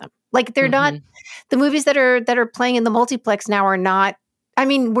of any of them. Like, they're not, the movies that are playing in the multiplex now are not, I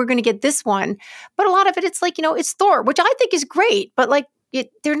mean, we're going to get this one, but a lot of it, it's like, it's Thor, which I think is great, but like,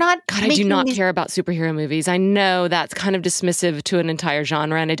 they're not. God, I do not care about superhero movies. I know that's kind of dismissive to an entire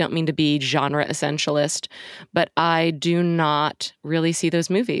genre, and I don't mean to be genre essentialist, but I do not really see those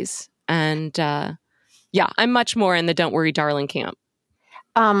movies. And I'm much more in the "Don't Worry, Darling" camp.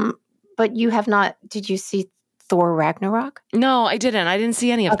 But you have not. Did you see Thor Ragnarok? No, I didn't. I didn't see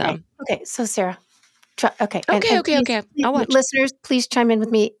any of them. Okay, so Sarah. Okay. Okay. I'll watch. Listeners, please chime in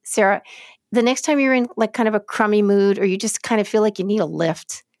with me, Sarah. The next time you're in like kind of a crummy mood, or you just kind of feel like you need a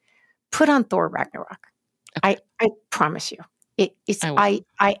lift, put on Thor Ragnarok. Okay. I promise you. I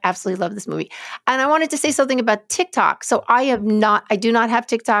absolutely love this movie. And I wanted to say something about TikTok. So I do not have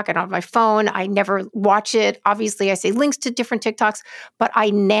TikTok. I don't have my phone. I never watch it. Obviously, I say links to different TikToks, but I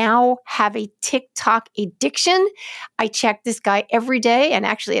now have a TikTok addiction. I check this guy every day, and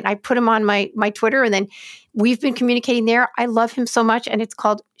I put him on my Twitter, and then we've been communicating there. I love him so much, and it's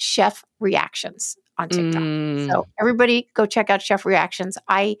called Chef Reactions on TikTok. So everybody go check out Chef Reactions.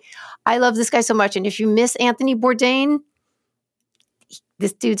 I love this guy so much. And if you miss Anthony Bourdain,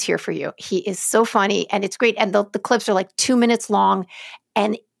 this dude's here for you. He is so funny and it's great. And the clips are like 2 minutes long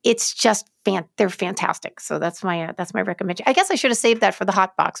and it's just they're fantastic. So that's my recommendation. I guess I should have saved that for the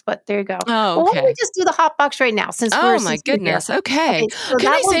hot box, but there you go. Oh, okay. Well, why don't we just do the hot box right now? Since my goodness. Okay. So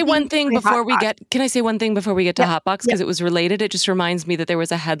Can I say one thing before we get to hot box? Because it was related. It just reminds me that there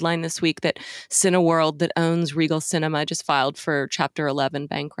was a headline this week that Cineworld, that owns Regal Cinema, just filed for Chapter 11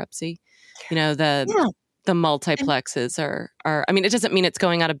 bankruptcy. The multiplexes are, I mean, it doesn't mean it's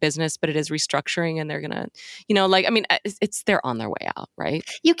going out of business, but it is restructuring and they're going to, they're on their way out, right?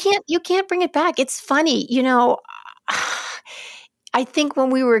 You can't bring it back. It's funny. I think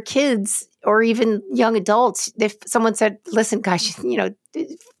when we were kids or even young adults, if someone said, listen, guys,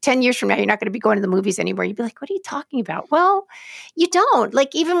 10 years from now, you're not going to be going to the movies anymore. You'd be like, what are you talking about? Well, you don't.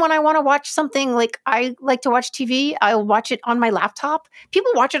 Like, even when I want to watch something, like I like to watch TV, I'll watch it on my laptop.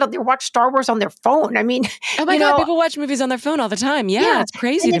 People watch Star Wars on their phone. I mean, oh my God, people watch movies on their phone all the time. Yeah. It's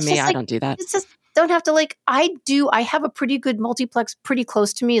crazy to me. I don't do that. It's just, don't have to I have a pretty good multiplex pretty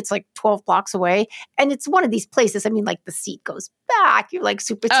close to me. It's like 12 blocks away. And it's one of these places. I mean, like the seat goes back. You're like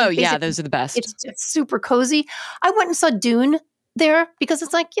super. Oh yeah, those are the best. It's just super cozy. I went and saw Dune there because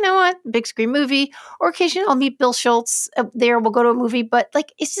it's like, you know what, big screen movie. Or occasionally I'll meet Bill Schultz there. We'll go to a movie, but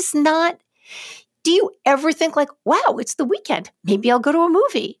like, it's just not. Do you ever think like, wow, it's the weekend. Maybe I'll go to a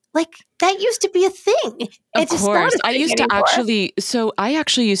movie. Like that used to be a thing. Of course. I used to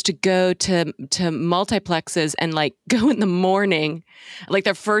actually used to go to multiplexes and like go in the morning, like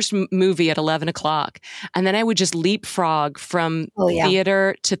their first movie at 11 o'clock. And then I would just leapfrog from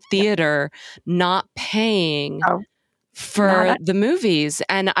theater to theater, not paying for the movies.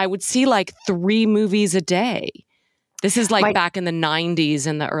 And I would see like 3 movies a day. This is like back in the 90s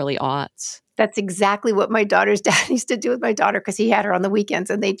and the early aughts. That's exactly what my daughter's dad used to do with my daughter because he had her on the weekends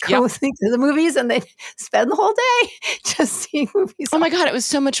and they'd go to the movies and they'd spend the whole day just seeing movies. Oh my God, it was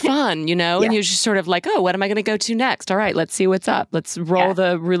so much fun, And you're just sort of like, oh, what am I going to go to next? All right, let's see what's up. Let's roll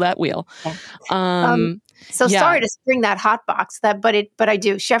the roulette wheel. Sorry to bring that hot box, but I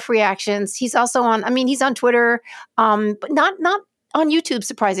do. Chef Reactions. He's also he's on Twitter, but not on YouTube,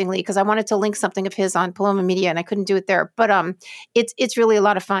 surprisingly, because I wanted to link something of his on Paloma Media and I couldn't do it there. But it's really a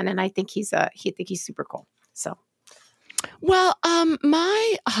lot of fun, and I think he's super cool. So, well,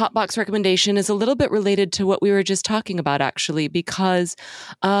 my hotbox recommendation is a little bit related to what we were just talking about, actually, because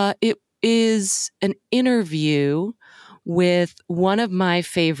it is an interview with one of my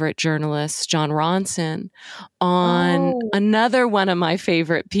favorite journalists, Jon Ronson, on another one of my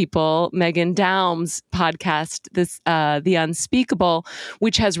favorite people, Megan Daum's podcast, The Unspeakable,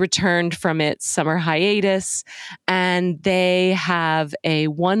 which has returned from its summer hiatus. And they have a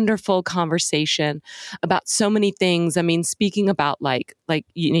wonderful conversation about so many things. I mean, speaking about like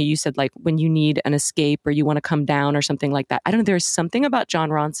you said, like when you need an escape or you want to come down or something like that. I don't know. There's something about Jon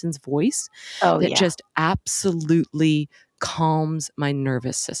Ronson's voice that just absolutely calms my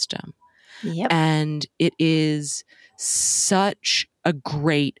nervous system. Yep. And it is such a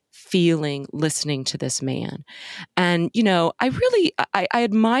great feeling listening to this man. And, I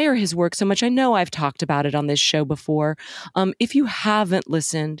admire his work so much. I know I've talked about it on this show before. If you haven't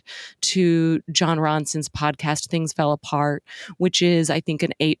listened to Jon Ronson's podcast, Things Fell Apart, which is, I think,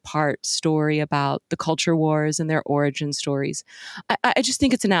 an 8-part story about the culture wars and their origin stories, I just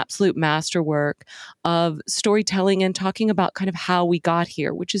think it's an absolute masterwork of storytelling and talking about kind of how we got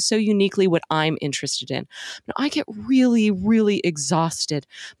here, which is so uniquely what I'm interested in. But I get really, really exhausted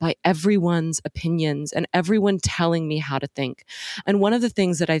by everyone's opinions and everyone telling me how to think. And one of the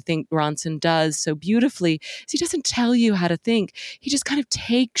things that I think Ronson does so beautifully is he doesn't tell you how to think. He just kind of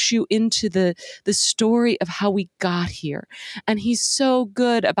takes you into the story of how we got here. And he's so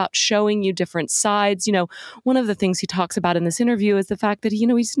good about showing you different sides. One of the things he talks about in this interview is the fact that,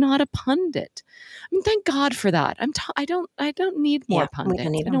 he's not a pundit. I mean, thank God for that. I don't need more pundits.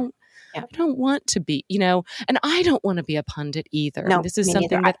 I don't want to be, and I don't want to be a pundit either. No, this is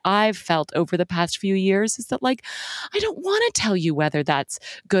something that I've felt over the past few years is that like, I don't want to tell you whether that's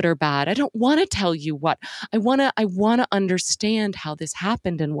good or bad. I don't want to tell you what I want to understand how this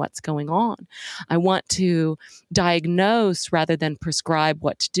happened and what's going on. I want to diagnose rather than prescribe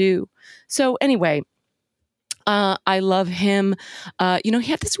what to do. So anyway, I love him. He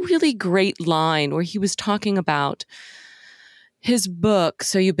had this really great line where he was talking about his book,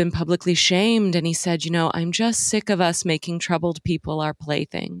 So You've Been Publicly Shamed. And he said, I'm just sick of us making troubled people our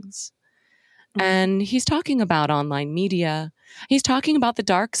playthings. Mm-hmm. And he's talking about online media. He's talking about the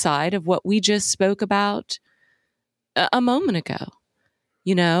dark side of what we just spoke about a moment ago,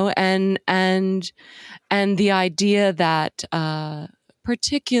 and the idea that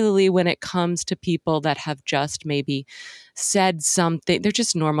particularly when it comes to people that have just maybe said something. They're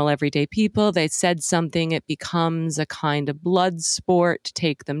just normal, everyday people. They said something, it becomes a kind of blood sport to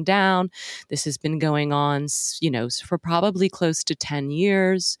take them down. This has been going on, for probably close to 10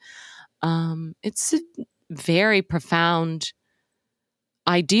 years. It's a very profound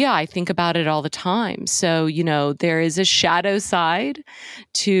idea. I think about it all the time. So, there is a shadow side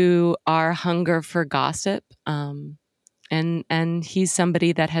to our hunger for gossip. And he's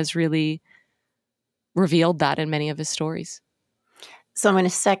somebody that has really revealed that in many of his stories. So I'm going to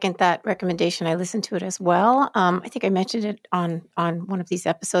second that recommendation. I listened to it as well. I think I mentioned it on one of these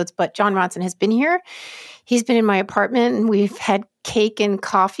episodes, but Jon Ronson has been here. He's been in my apartment, and we've had cake and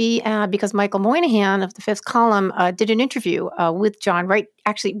coffee because Michael Moynihan of the Fifth Column did an interview with Jon, right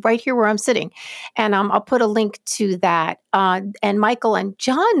here where I'm sitting. And I'll put a link to that. And Michael and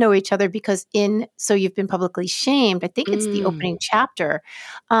Jon know each other because in So You've Been Publicly Shamed, I think it's the opening chapter,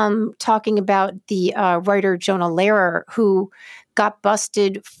 talking about the writer Jonah Lehrer, who got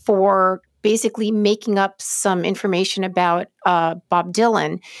busted for basically making up some information about Bob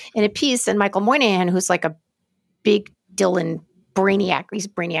Dylan in a piece. And Michael Moynihan, who's like a big Dylan brainiac, he's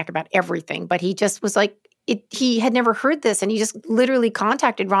brainiac about everything, but he just was like, he had never heard this. And he just literally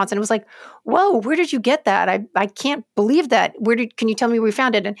contacted Ronson and was like, whoa, where did you get that? I can't believe that. Can you tell me where you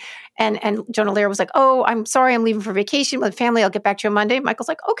found it? And Jonah Lehrer was like, oh, I'm sorry, I'm leaving for vacation with family. I'll get back to you on Monday. Michael's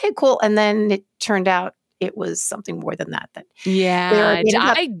like, okay, cool. And then it turned out it was something more than that.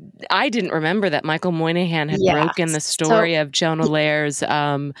 I didn't remember that Michael Moynihan had broken the story of Jonah Lehrer's.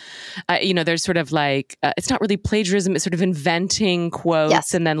 There's sort of like it's not really plagiarism; it's sort of inventing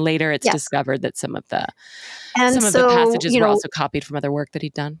quotes, and then later it's discovered that some of the passages were also copied from other work that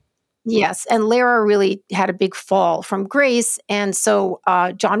he'd done. Yes, and Lehrer really had a big fall from grace, and so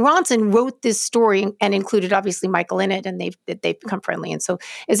Jon Ronson wrote this story and included obviously Michael in it, and they've become friendly, and so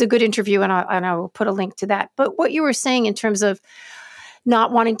it's a good interview, and I will put a link to that. But what you were saying in terms of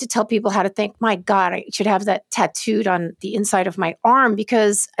not wanting to tell people how to think, my God, I should have that tattooed on the inside of my arm,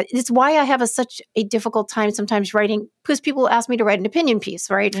 because it's why I have such a difficult time sometimes writing, because people ask me to write an opinion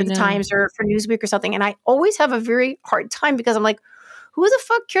piece, right, for the Times or for Newsweek or something, and I always have a very hard time because I'm like, who the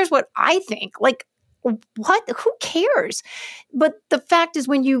fuck cares what I think? Like, what? Who cares? But the fact is,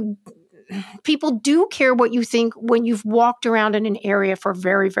 people do care what you think when you've walked around in an area for a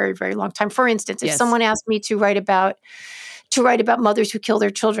very, very, very long time. For instance, if someone asked me to write about mothers who kill their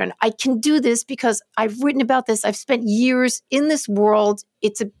children, I can do this because I've written about this. I've spent years in this world.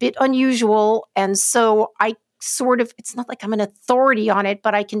 It's a bit unusual. And so it's not like I'm an authority on it,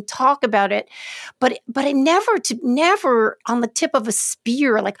 but I can talk about it. But I never on the tip of a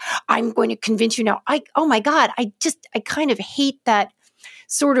spear, like I'm going to convince you now. Oh my God, I kind of hate that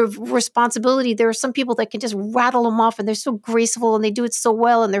sort of responsibility. There are some people that can just rattle them off, and they're so graceful, and they do it so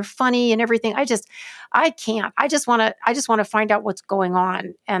well, and they're funny and everything. I can't. I just want to find out what's going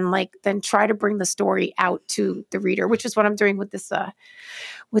on, and then try to bring the story out to the reader, which is what I'm doing with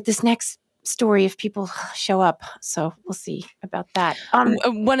this next story if people show up. So we'll see about that.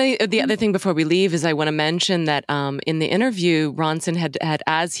 One of the other thing before we leave is I want to mention that in the interview, Ronson had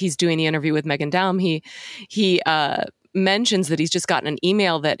as he's doing the interview with Meghan Daum, he mentions that he's just gotten an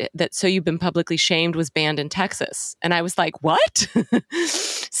email that So You've Been Publicly Shamed was banned in Texas. And I was like, what?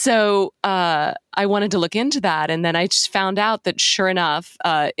 So I wanted to look into that. And then I just found out that sure enough,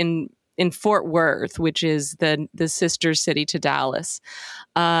 in Fort Worth, which is the sister city to Dallas,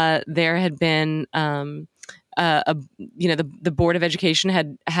 there had been the Board of Education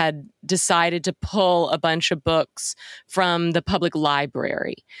had decided to pull a bunch of books from the public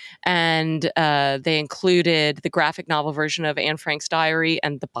library, and they included the graphic novel version of Anne Frank's diary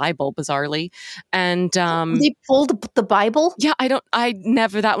and the Bible, bizarrely. And they pulled the Bible. Yeah,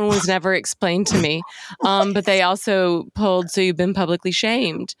 that one was never explained to me. But they also pulled So You've Been Publicly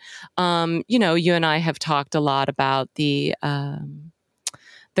Shamed. You and I have talked a lot about the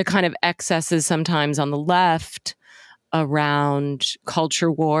kind of excesses sometimes on the left around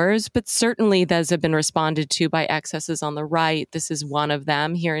culture wars, but certainly those have been responded to by excesses on the right. This is one of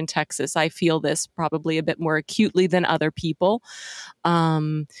them here in Texas. I feel this probably a bit more acutely than other people.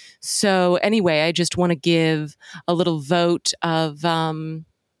 So anyway, I just want to give a little vote of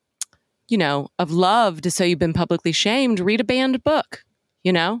love to So You've Been Publicly Shamed. Read a banned book.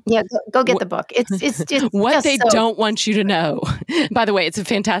 Yeah, go get the book. It's what they don't want you to know. By the way, it's a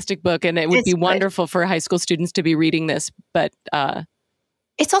fantastic book, and it would be wonderful for high school students to be reading this. But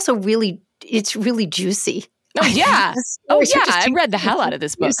it's also really juicy. Oh, yeah. I read the hell out of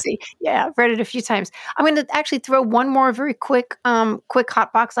this book. Yeah, I've read it a few times. I'm going to actually throw one more very quick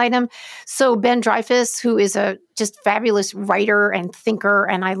hot box item. So Ben Dreyfuss, who is a just fabulous writer and thinker,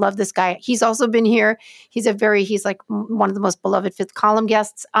 and I love this guy. He's also been here. He's like one of the most beloved Fifth Column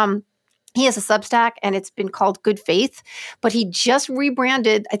guests. He has a Substack, and it's been called Good Faith, but he just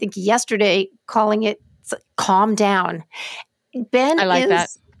rebranded, I think yesterday, calling it Calm Down. I like that.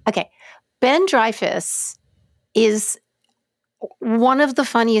 Okay. Ben Dreyfuss is one of the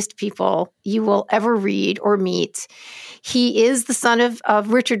funniest people you will ever read or meet. He is the son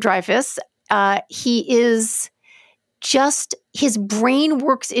of Richard Dreyfuss. He is just, his brain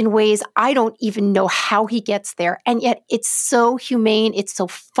works in ways I don't even know how he gets there. And yet it's so humane. It's so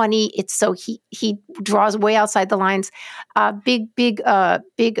funny. It's so, he draws way outside the lines. Big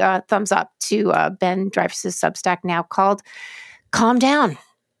thumbs up to Ben Dreyfuss's Substack now called Calm Down.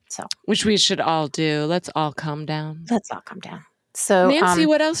 So, which we should all do. Let's all calm down. So, Nancy,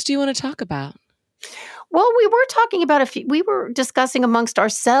 what else do you want to talk about? Well, we were discussing amongst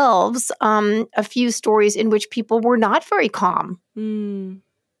ourselves a few stories in which people were not very calm.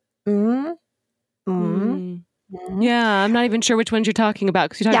 Yeah, I'm not even sure which ones you're talking about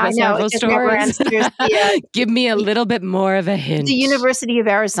because you're talking about several stories. Give me a little bit more of a hint. The University of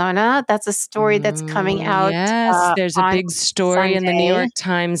Arizona, that's a story that's coming out. Yes, there's a big story in the New York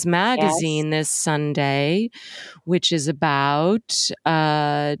Times Magazine this Sunday, which is about,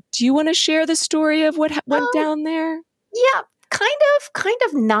 do you want to share the story of what went down there? Yeah, kind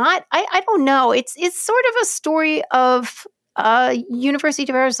of not. I don't know. It's sort of a story of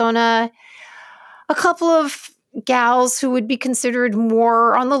University of Arizona, a couple of gals who would be considered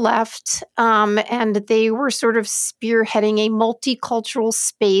more on the left, and they were sort of spearheading a multicultural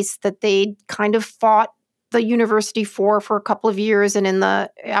space that they kind of fought the university for a couple of years. And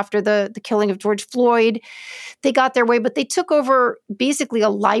after the killing of George Floyd, they got their way, but they took over basically a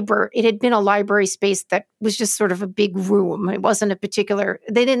library. It had been a library space that was just sort of a big room. It wasn't they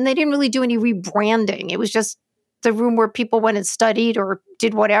didn't really do any rebranding. It was just the room where people went and studied or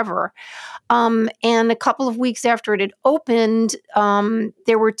did whatever. And a couple of weeks after it had opened,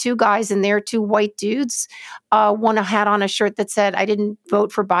 there were two guys in there, two white dudes. One had on a shirt that said, "I didn't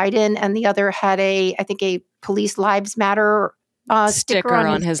vote for Biden," and the other had I think a Police Lives Matter sticker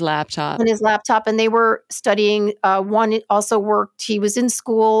on his laptop. And they were studying. One also worked. He was in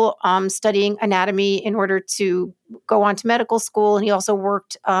school studying anatomy in order to go on to medical school, and he also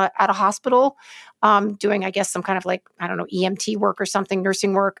worked at a hospital doing, I guess, some kind of EMT work or something,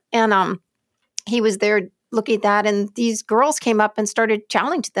 nursing work. And he was there looking at that, and these girls came up and started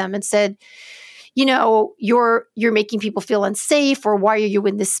challenging them and said, you're making people feel unsafe, or why are you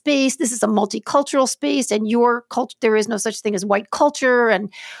in this space? This is a multicultural space, and your culture, there is no such thing as white culture.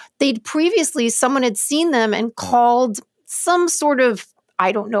 And someone had seen them and called some sort of,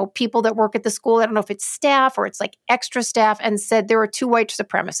 I don't know, people that work at the school, I don't know if it's staff or it's like extra staff, and said there are two white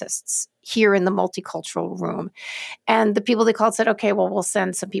supremacists here in the multicultural room. And the people they called said, okay, well, we'll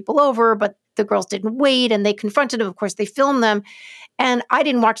send some people over, but the girls didn't wait, and they confronted them. Of course, they filmed them. And I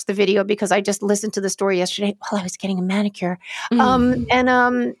didn't watch the video because I just listened to the story yesterday while I was getting a manicure.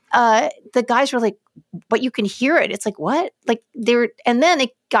 The guys were like, but you can hear it. It's like, what? And then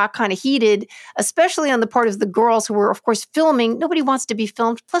it got kind of heated, especially on the part of the girls who were, of course, filming. Nobody wants to be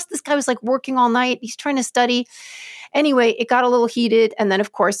filmed. Plus, this guy was working all night. He's trying to study. Anyway, it got a little heated. And then,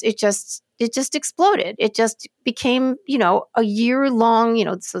 of course, it just exploded. It just became, a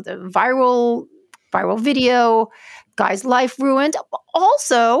year-long, so the viral video, guy's life ruined.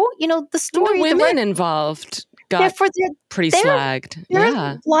 Also, the story. The women involved got pretty slagged.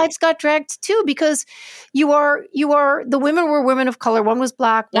 Their lives got dragged too, because the women were women of color. One was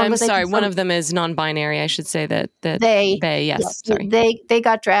black. One of them is non-binary. I should say that they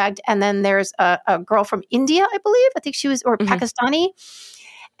got dragged. And then there's a girl from India, I believe. I think she was, or Pakistani.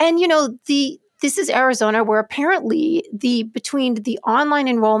 And this is Arizona, where apparently between the online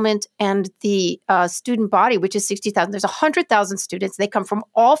enrollment and the student body, which is 60,000, there's 100,000 students. They come from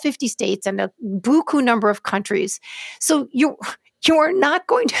all 50 states and a buku number of countries. So you are not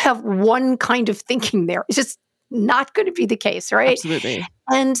going to have one kind of thinking there. It's just not going to be the case, right? Absolutely.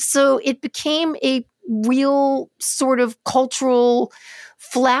 And so it became a real sort of cultural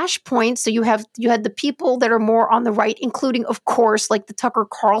flashpoint. So you had the people that are more on the right, including, of course, the Tucker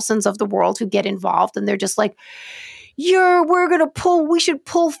Carlsons of the world who get involved, and they're just like, we should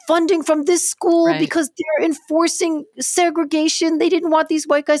pull funding from this school because they're enforcing segregation. They didn't want these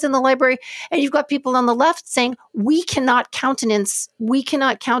white guys in the library. And you've got people on the left saying, we cannot countenance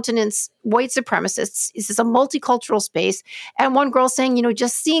white supremacists. This is a multicultural space. And one girl saying,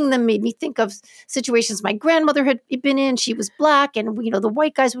 just seeing them made me think of situations my grandmother had been in. She was Black, and the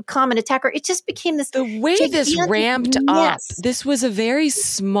white guys would come and attack her. It just became this. The way this ramped up, this was a very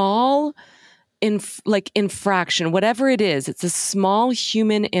small infraction, whatever it is. It's a small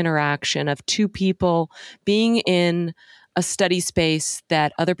human interaction of two people being in a study space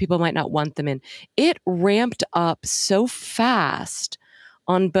that other people might not want them in. It ramped up so fast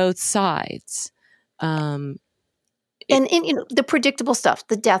on both sides. And the predictable stuff,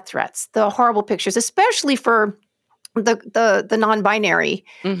 the death threats, the horrible pictures, especially for the non-binary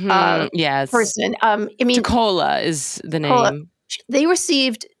person. Tukola is the name. They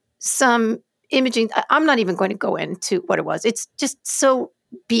received some imaging. I'm not even going to go into what it was. It's just so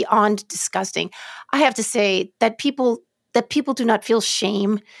beyond disgusting. I have to say that people do not feel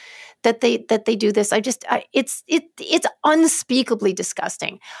shame that they do this. It's unspeakably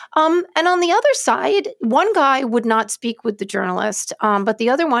disgusting. And on the other side, one guy would not speak with the journalist, but the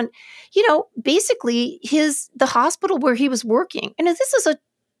other one, basically the hospital where he was working, and this is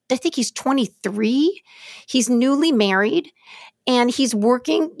I think he's 23. He's newly married. And he's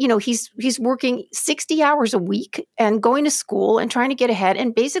working, he's working 60 hours a week and going to school and trying to get ahead.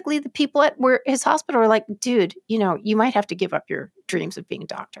 And basically the people at his hospital are like, dude, you might have to give up your dreams of being a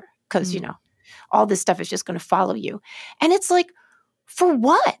doctor because, all this stuff is just going to follow you. And it's like, for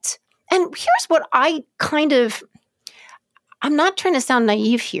what? And here's what I'm not trying to sound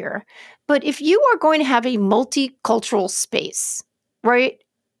naive here, but if you are going to have a multicultural space, right?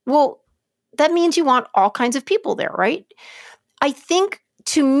 Well, that means you want all kinds of people there, right? I think,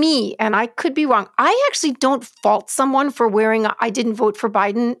 to me, and I could be wrong, I actually don't fault someone for wearing a "I didn't vote for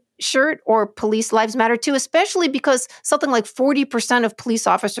Biden" shirt or "Police Lives Matter" too, especially because something like 40% of police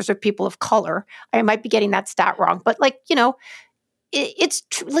officers are people of color. I might be getting that stat wrong, but it's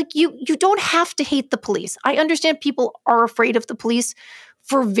true. You don't have to hate the police. I understand people are afraid of the police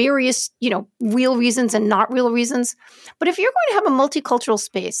for various, real reasons and not real reasons. But if you're going to have a multicultural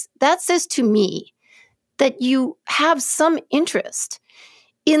space, that says to me that you have some interest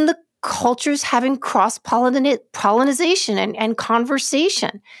in the cultures having cross-pollination and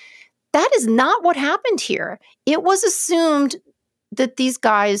conversation. That is not what happened here. It was assumed that these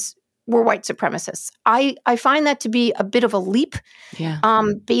guys were white supremacists. I find that to be a bit of a leap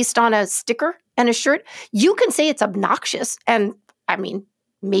based on a sticker and a shirt. You can say it's obnoxious, and I mean,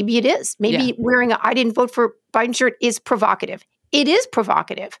 maybe it is. Maybe wearing a "I didn't vote for Biden" shirt is provocative. It is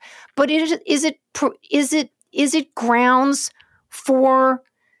provocative, but is it grounds for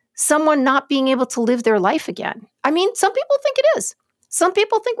someone not being able to live their life again? I mean, some people think it is. Some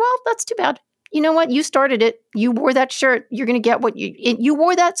people think, well, that's too bad. You know what? You started it. You wore that shirt. You're going to get what you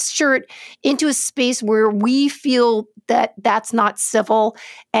wore that shirt into a space where we feel that that's not civil,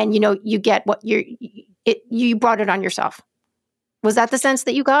 and you get what you brought it on yourself. Was that the sense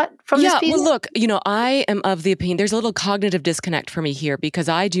that you got from this piece? Yeah, well, look, I am of the opinion, there's a little cognitive disconnect for me here because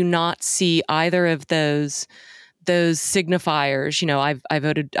I do not see either of those signifiers.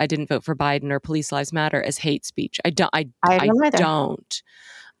 I didn't vote for Biden or Police Lives Matter as hate speech. I don't. I don't.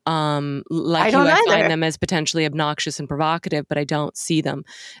 I find them as potentially obnoxious and provocative, but I don't see them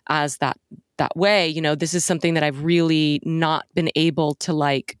as that way. This is something that I've really not been able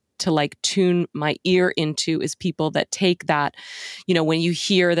to tune my ear into, is people that take that, when you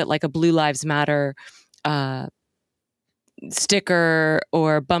hear that a Blue Lives Matter sticker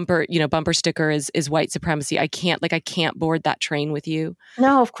or bumper sticker is white supremacy. I can't board that train with you.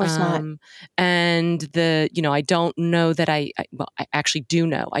 No, of course not. And I don't know that I actually do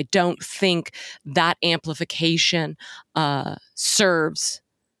know. I don't think that amplification serves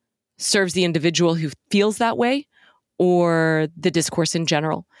the individual who feels that way, or the discourse in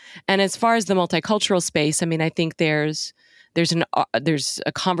general. And as far as the multicultural space, I mean, I think there's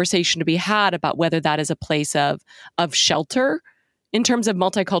a conversation to be had about whether that is a place of shelter in terms of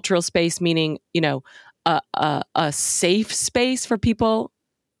multicultural space, meaning, a safe space for people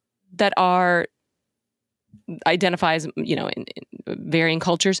that identify as, in varying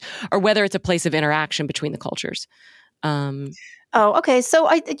cultures, or whether it's a place of interaction between the cultures. Oh, okay. So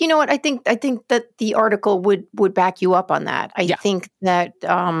I think that the article would back you up on that. I think that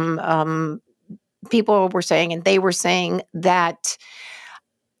people were saying, and they were saying that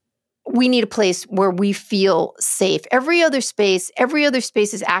we need a place where we feel safe. Every other space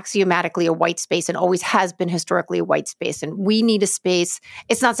is axiomatically a white space and always has been historically a white space. And we need a space.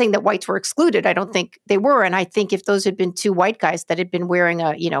 It's not saying that whites were excluded. I don't think they were. And I think if those had been two white guys that had been wearing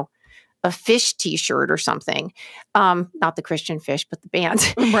a fish t-shirt or something, not the Christian Fish, but the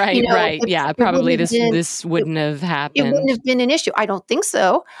band. Right, right. Yeah, probably this wouldn't have happened. It wouldn't have been an issue. I don't think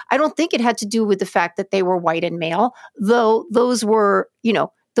so. I don't think it had to do with the fact that they were white and male, though those were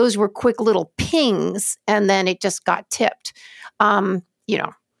quick little pings, and then it just got tipped.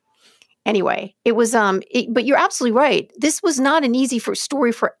 Anyway, it was, but you're absolutely right. This was not an easy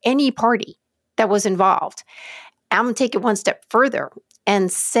story for any party that was involved. I'm going to take it one step further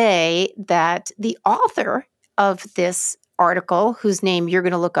and say that the author of this article, whose name you're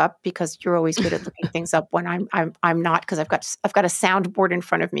going to look up because you're always good at looking things up when I'm not, because I've got a soundboard in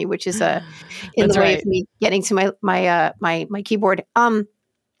front of me, which is in the way of me getting to my keyboard.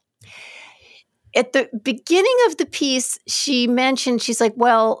 At the beginning of the piece, she mentioned, she's like,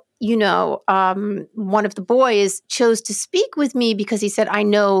 well, one of the boys chose to speak with me because he said, I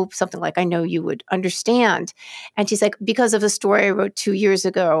know you would understand. And she's like, because of a story I wrote 2 years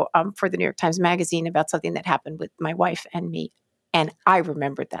ago for the New York Times Magazine about something that happened with my wife and me. And I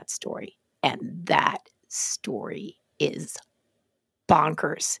remembered that story. And that story is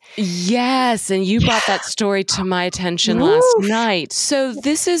bonkers. Yes, and you brought that story to my attention last night. So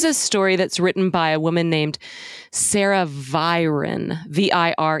this is a story that's written by a woman named Sarah Viren,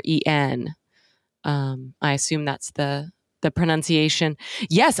 Viren. I assume that's the pronunciation.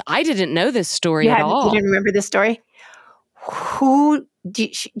 Yes, I didn't know this story at all. You didn't remember this story? Who do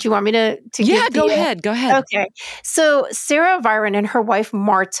you want me to Yeah, go ahead. Okay. So Sarah Viren and her wife,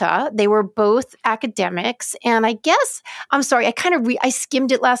 Marta, they were both academics. And I guess, I'm sorry, I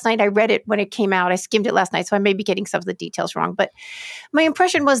skimmed it last night. I read it when it came out. I skimmed it last night, so I may be getting some of the details wrong. But my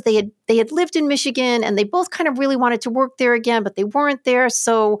impression was they had lived in Michigan and they both kind of really wanted to work there again, but they weren't there.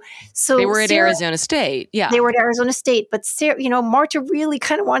 So they were at Arizona State. Yeah. They were at Arizona State. But Sarah, Marta really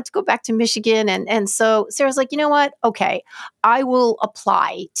kind of wanted to go back to Michigan. And so Sarah's like, you know what? Okay, I will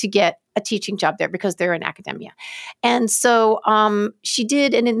apply to get a teaching job there because they're in academia. And so she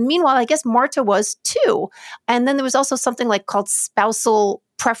did. And meanwhile, I guess Marta was too. And then there was also something called spousal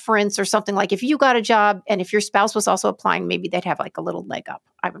preference or something, like if you got a job and if your spouse was also applying, maybe they'd have a little leg up.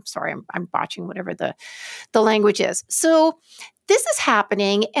 I'm sorry, I'm botching whatever the language is. So this is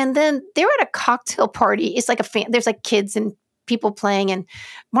happening. And then they're at a cocktail party. It's like there's kids and people playing. And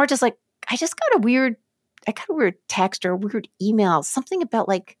Marta's like, I got a weird text or a weird email, something about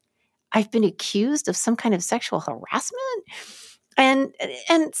I've been accused of some kind of sexual harassment. And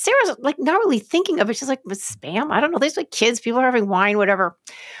Sarah's not really thinking of it. She's like, spam? I don't know. There's kids, people are having wine, whatever.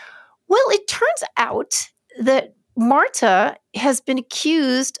 Well, it turns out that Marta has been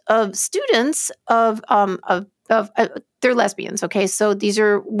accused of students of they're lesbians. Okay. So these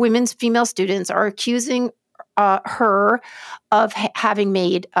are female students are accusing her of having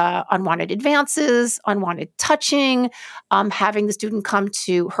made unwanted advances, unwanted touching, having the student come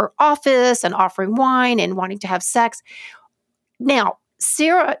to her office and offering wine and wanting to have sex. Now,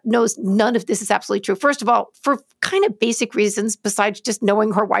 Sarah knows none of this is absolutely true. First of all, for kind of basic reasons, besides just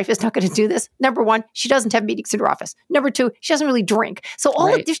knowing her wife is not going to do this. Number one, she doesn't have meetings in her office. Number two, she doesn't really drink. So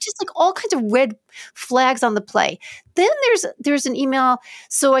there's just all kinds of red flags on the play. Then there's an email.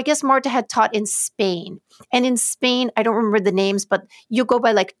 So I guess Marta had taught in Spain. And in Spain, I don't remember the names, but you'll go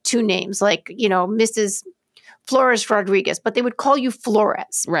by two names, Mrs. Flores Rodriguez, but they would call you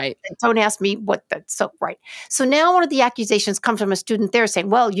Flores. Right. Don't ask me what that's so right. So now one of the accusations comes from a student there saying,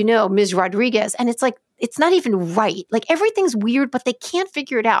 well, Ms. Rodriguez. And it's it's not even right. Everything's weird, but they can't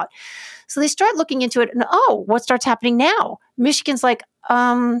figure it out. So they start looking into it and what starts happening now? Michigan's like,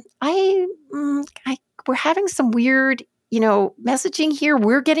 we're having some weird messaging here.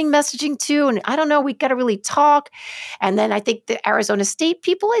 We're getting messaging too. And I don't know, we got to really talk. And then I think the Arizona State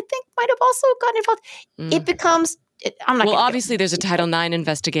people, might have also gotten involved. It becomes, obviously there's a Title IX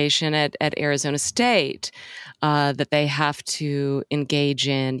investigation at Arizona State that they have to engage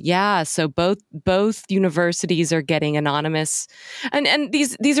in. Yeah. So both universities are getting anonymous. And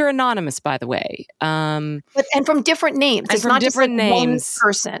these are anonymous, by the way. And from different names. It's not different just names. One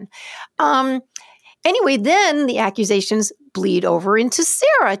person. Anyway, then the accusations bleed over into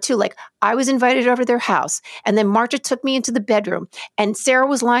Sarah too. I was invited over to their house and then Marta took me into the bedroom and Sarah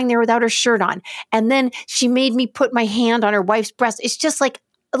was lying there without her shirt on. And then she made me put my hand on her wife's breast. It's just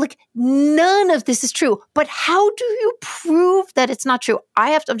like none of this is true. But how do you prove that it's not true?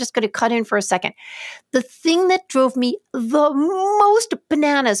 I'm just going to cut in for a second. The thing that drove me the most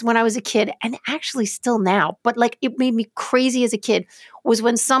bananas when I was a kid, and actually still now, but like it made me crazy as a kid, was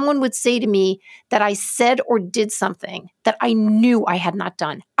when someone would say to me that I said or did something that I knew I had not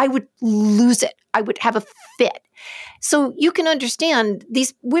done. I would lose it. I would have a fit. So you can understand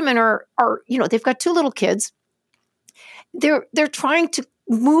these women are, they've got 2 little kids. They're trying to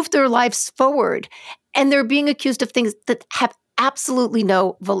move their lives forward, and they're being accused of things that have absolutely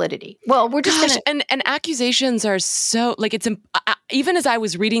no validity. Well, we're just and accusations are so like even as I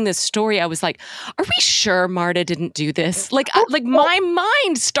was reading this story, I was like, are we sure Marta didn't do this? Like my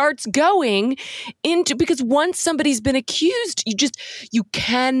mind starts going into, because once somebody's been accused, you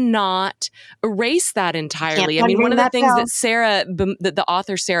cannot erase that entirely. I mean, one of the things that the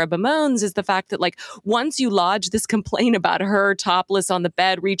author Sarah bemoans is the fact that like once you lodge this complaint about her topless on the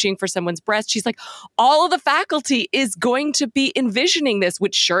bed reaching for someone's breast, she's like, all of the faculty is going to be envisioning this,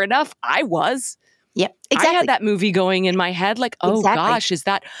 which sure enough, I was. Yep, exactly. I had that movie going in my head, like, oh gosh,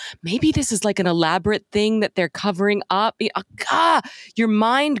 maybe this is like an elaborate thing that they're covering up. Your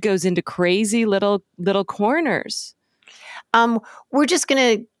mind goes into crazy little corners. We're just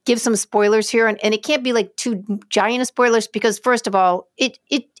going to give some spoilers here, and it can't be like too giant of spoilers, because first of all, it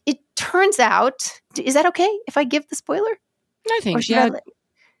turns out, is that okay if I give the spoiler? I think, yeah,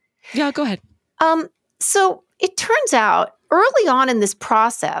 go ahead. So it turns out early on in this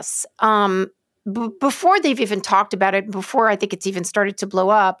process, before they've even talked about it, before I think it's even started to blow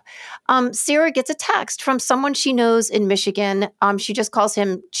up, Sarah gets a text from someone she knows in Michigan. She just calls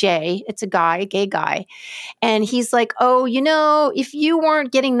him Jay. It's a gay guy. And he's like, oh, if you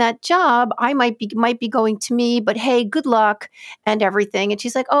weren't getting that job, I might be going to me, but hey, good luck and everything. And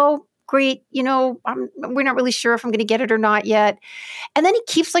she's like, oh, great. We're not really sure if I'm going to get it or not yet. And then he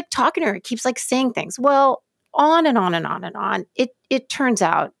keeps like talking to her, keeps like saying things. Well, on and on and on and on. It turns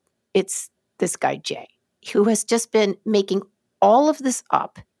out it's this guy, Jay, who has just been making all of this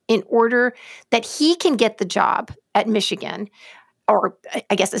up in order that he can get the job at Michigan, or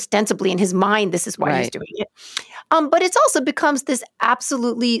I guess ostensibly in his mind, this is why he's doing it. But it's also becomes this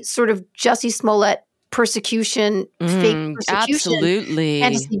absolutely sort of Jussie Smollett persecution, fake persecution. Absolutely.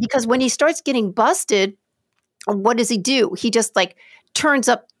 And because when he starts getting busted, what does he do? He just like turns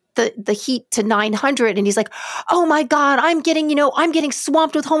up the heat to 900, and he's like, oh my God, I'm getting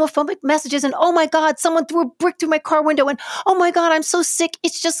swamped with homophobic messages, and oh my God, someone threw a brick through my car window, and oh my God, I'm so sick.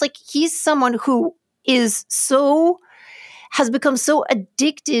 It's just like he's someone who has become so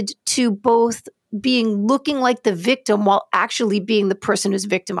addicted to both looking like the victim while actually being the person who's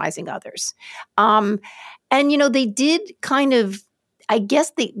victimizing others. And they did kind of, I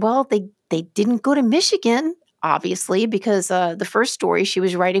guess they didn't go to Michigan, obviously, because the first story she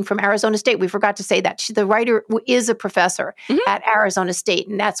was writing from Arizona State. We forgot to say that the writer is a professor at Arizona State,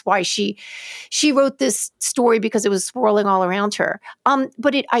 and that's why she wrote this story, because it was swirling all around her.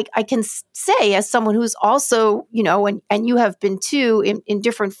 But I can say, as someone who's also, and you have been too, in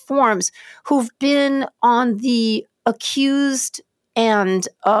different forms, who've been on the accused end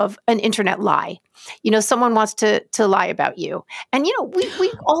of an internet lie. Someone wants to lie about you. And,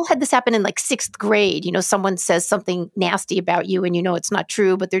 we all had this happen in like 6th grade. Someone says something nasty about you and it's not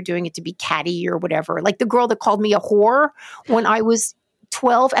true, but they're doing it to be catty or whatever. Like the girl that called me a whore when I was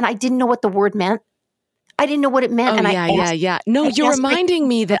 12 and I didn't know what the word meant. I didn't know what it meant. Yeah. No, you're reminding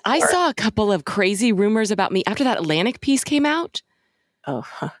me that I saw a couple of crazy rumors about me after that Atlantic piece came out. Oh,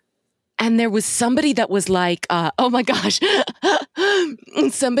 huh. And there was somebody that was like, oh my gosh.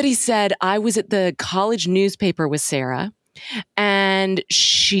 Somebody said I was at the college newspaper with Sarah and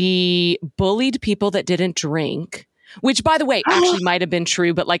she bullied people that didn't drink, which, by the way, actually might have been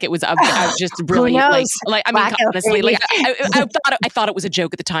true, but like it was, I was just really honestly, like I thought it was a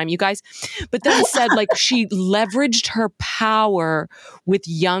joke at the time, you guys. But then said like she leveraged her power with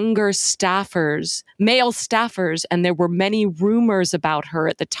younger staffers, male staffers, and there were many rumors about her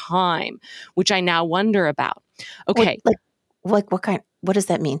at the time, which I now wonder about. Okay, what does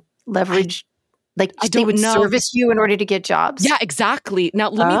that mean? Leverage. They would service you in order to get jobs? Yeah, exactly. Now,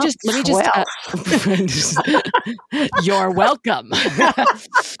 let me just you're welcome.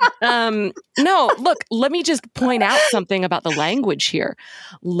 No, look, let me just point out something about the language here.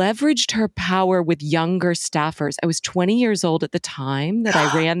 Leveraged her power with younger staffers. I was 20 years old at the time that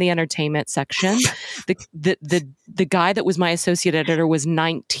I ran the entertainment section. The guy that was my associate editor was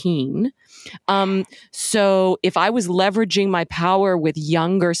 19. So if I was leveraging my power with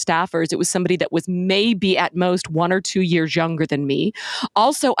younger staffers, it was somebody that was maybe at most 1 or 2 years younger than me.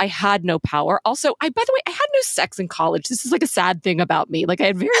 Also, I had no power. Also, by the way, I had no sex in college. This is like a sad thing about me. Like I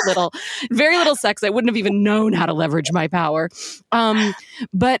had very little sex. I wouldn't have even known how to leverage my power.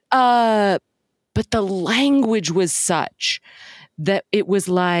 But the language was such that it was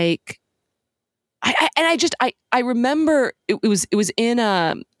like, I remember it was in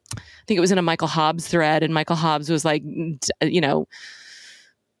a, I think it was in a Michael Hobbs thread, and Michael Hobbs was like,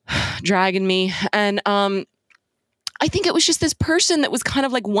 dragging me. And I think it was just this person that was kind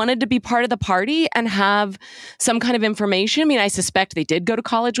of like wanted to be part of the party and have some kind of information. I mean, I suspect they did go to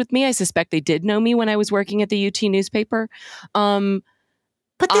college with me. I suspect they did know me when I was working at the UT newspaper. But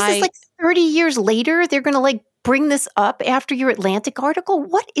this is like 30 years later. They're going to like bring this up after your Atlantic article.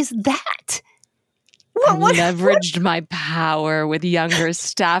 What is that? I leveraged my power with younger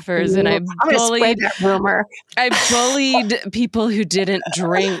staffers, and I bullied people who didn't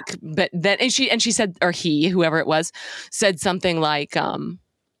drink. But then, and she said, or he, whoever it was, said something like, I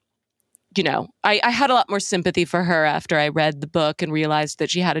had a lot more sympathy for her after I read the book and realized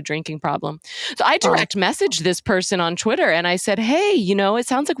that she had a drinking problem. So I direct messaged this person on Twitter, and I said, hey, it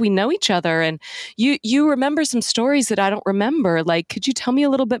sounds like we know each other, and you remember some stories that I don't remember. Like, could you tell me a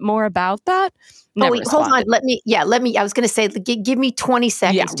little bit more about that? Never hold on. Let me, I was going to say, give me 20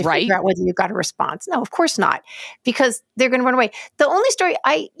 seconds to figure out whether you got a response. No, of course not, because they're going to run away. The only story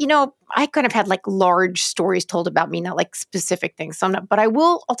I kind of had like large stories told about me, not like specific things. So but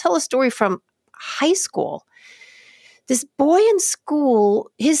I'll tell a story from high school. This boy in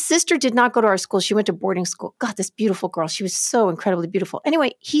school, his sister did not go to our school. She went to boarding school. God, this beautiful girl. She was so incredibly beautiful.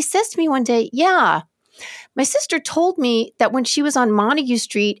 Anyway, he says to me one day, my sister told me that when she was on Montague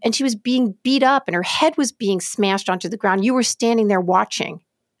Street and she was being beat up and her head was being smashed onto the ground, you were standing there watching.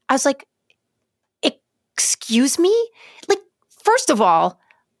 I was like, excuse me? Like, first of all,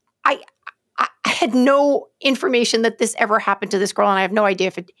 I had no information that this ever happened to this girl, and I have no idea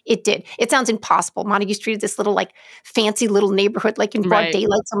if it did. It sounds impossible. Montague Street is this little, like, fancy little neighborhood, like in broad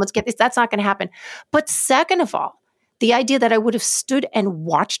daylight, someone's get this. That's not going to happen. But second of all, the idea that I would have stood and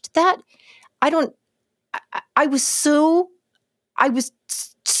watched that, I was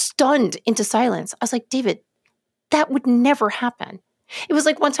stunned into silence. I was like, David, that would never happen. It was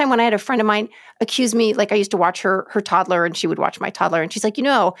like one time when I had a friend of mine accuse me, like I used to watch her toddler and she would watch my toddler. And she's like,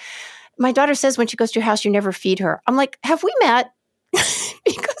 my daughter says when she goes to your house, you never feed her. I'm like, have we met?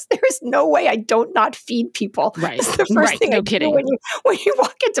 Because there is no way I don't not feed people. Right. It's the first thing I do when you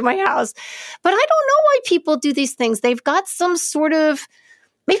walk into my house. But I don't know why people do these things. They've got some sort of,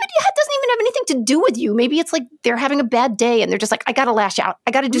 maybe it doesn't even have anything to do with you. Maybe it's like they're having a bad day and they're just like, I got to lash out.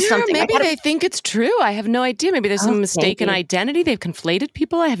 I got to do something. Maybe they think it's true. I have no idea. Maybe there's some mistaken identity. They've conflated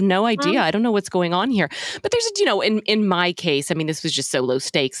people. I have no idea. I don't know what's going on here. But there's, in my case, I mean, this was just so low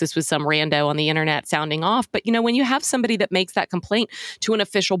stakes. This was some rando on the internet sounding off. But, when you have somebody that makes that complaint to an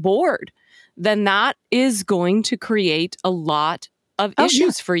official board, then that is going to create a lot of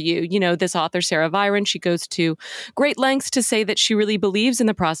issues for you. This author, Sarah Viren, she goes to great lengths to say that she really believes in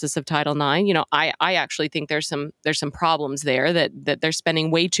the process of Title IX. I actually think there's some problems there that they're spending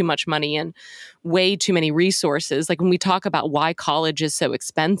way too much money and way too many resources. Like when we talk about why college is so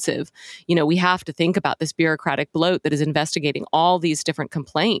expensive, we have to think about this bureaucratic bloat that is investigating all these different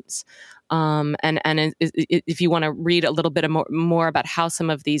complaints. And if you want to read a little bit more about how some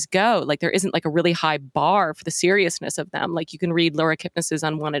of these go, like there isn't like a really high bar for the seriousness of them. Like you can read Laura Kipnis's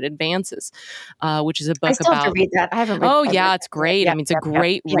Unwanted Advances, which is a book about. I still have to read that. I haven't read it's great. I mean, it's a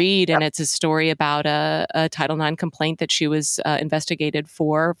great read, and it's a story about a Title IX complaint that she was investigated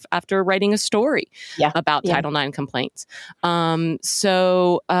for after writing a story about Title IX complaints.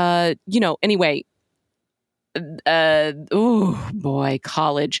 Anyway.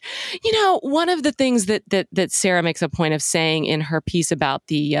 College. One of the things that Sarah makes a point of saying in her piece about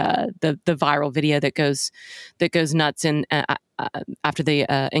the viral video that goes nuts in after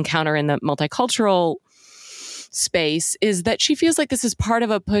the encounter in the multicultural space is that she feels like this is part of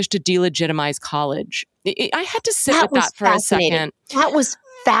a push to delegitimize college. I had to sit with that for a second. That was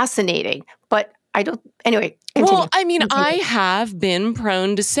fascinating, but I don't. Anyway. Continue. Well, I mean, I have been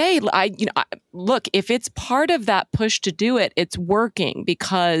prone to say, look, if it's part of that push to do it, it's working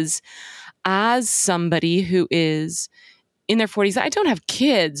because as somebody who is in their 40s, I don't have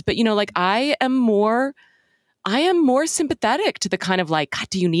kids, but I am more sympathetic to the kind of like, God,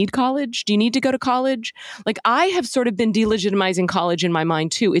 do you need college? Do you need to go to college? Like I have sort of been delegitimizing college in my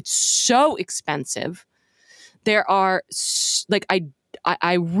mind too. It's so expensive. There are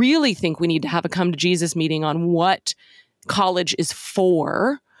I really think we need to have a come to Jesus meeting on what college is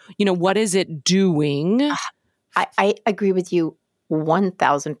for. what is it doing? I agree with you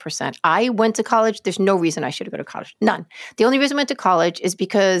 1,000%. I went to college. There's no reason I should have gone to college. None. The only reason I went to college is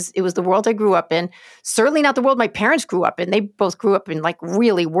because it was the world I grew up in. Certainly not the world my parents grew up in. They both grew up in like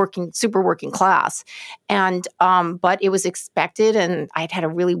really super working class. And, but it was expected. And I'd had a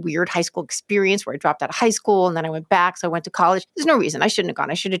really weird high school experience where I dropped out of high school and then I went back. So I went to college. There's no reason I shouldn't have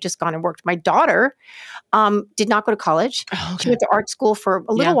gone. I should have just gone and worked. My daughter did not go to college. Oh, okay. She went to art school for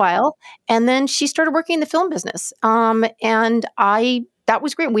a little while, and then she started working in the film business. And that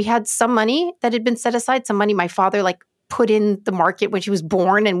was great. We had some money that had been set aside, some money my father like put in the market when she was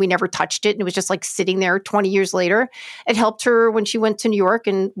born, and we never touched it. And it was just like sitting there 20 years later. It helped her when she went to New York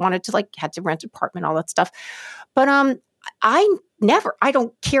and wanted to had to rent an apartment, all that stuff. But I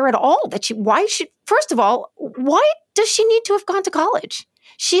don't care at all that first of all, why does she need to have gone to college?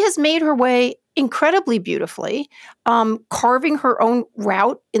 She has made her way incredibly beautifully, carving her own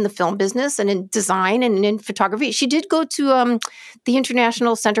route in the film business and in design and in photography. She did go to the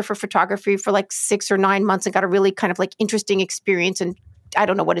International Center for Photography for like 6 or 9 months and got a really kind of like interesting experience. And I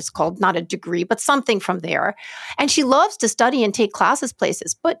don't know what it's called, not a degree, but something from there. And she loves to study and take classes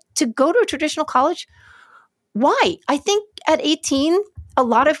places. But to go to a traditional college, why? I think at 18, a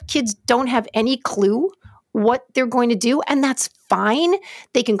lot of kids don't have any clue what they're going to do, and that's fine.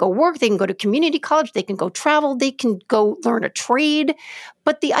 They can go work, they can go to community college, they can go travel, they can go learn a trade.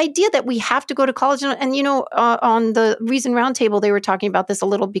 But the idea that we have to go to college, and on the Reason Roundtable, they were talking about this a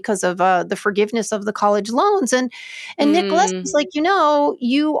little because of the forgiveness of the college loans. And Nick Gillespie's like,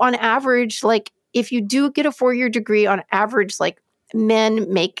 you on average, like if you do get a 4-year degree, on average, like men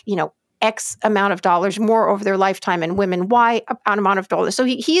make, X amount of dollars more over their lifetime and women Y amount of dollars. So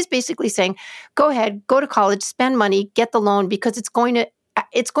he's basically saying, go ahead, go to college, spend money, get the loan, because it's going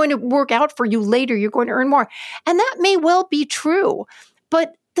to work out for you later. You're going to earn more. And that may well be true.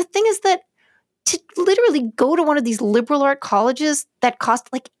 But the thing is that to literally go to one of these liberal art colleges that cost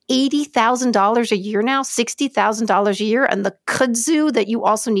like $80,000 a year now, $60,000 a year, and the kudzu that you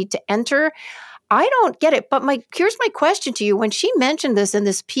also need to enter, I don't get it. But here's my question to you. When she mentioned this in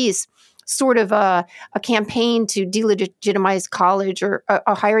this piece, sort of a campaign to delegitimize college or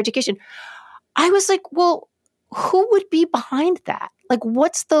a higher education, I was like, well, who would be behind that? Like,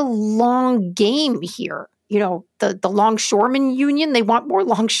 what's the long game here? The longshoremen union, they want more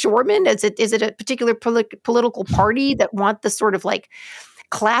longshoremen? Is it a particular political party that want the sort of like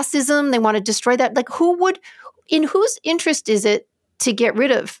classism? They want to destroy that? Like, in whose interest is it to get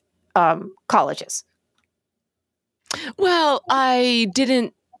rid of colleges? Well,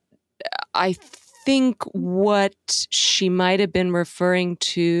 I think what she might have been referring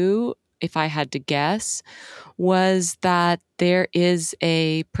to, if I had to guess, was that there is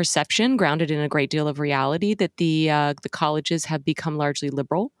a perception grounded in a great deal of reality that the colleges have become largely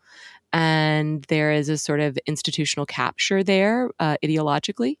liberal, and there is a sort of institutional capture there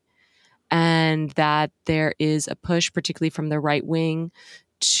ideologically, and that there is a push, particularly from the right wing,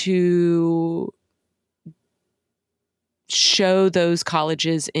 to show those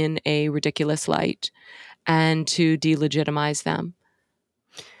colleges in a ridiculous light and to delegitimize them.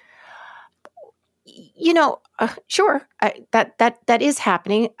 Sure, that is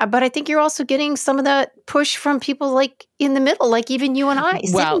happening, but I think you're also getting some of that push from people like in the middle, like even you and I.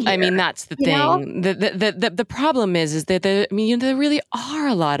 Well, I mean, that's the thing. The problem is that there really are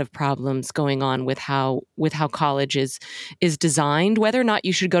a lot of problems going on with how college is designed. Whether or not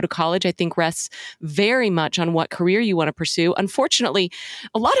you should go to college, I think rests very much on what career you want to pursue. Unfortunately,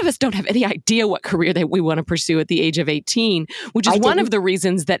 a lot of us don't have any idea what career that we want to pursue at the age of 18, which is one of the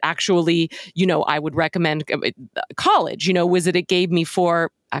reasons that actually, I would recommend college, was that it gave me 5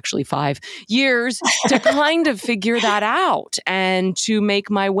 years to kind of figure that out and to make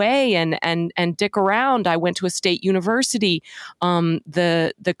my way and dick around. I went to a state university.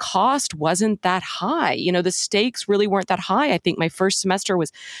 The cost wasn't that high. The stakes really weren't that high. I think my first semester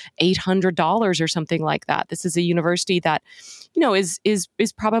was $800 or something like that. This is a university that, is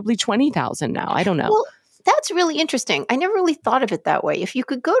probably $20,000 now. I don't know. Well, that's really interesting. I never really thought of it that way. If you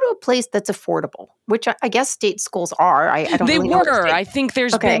could go to a place that's affordable, which I guess state schools are, I don't. They really were. I think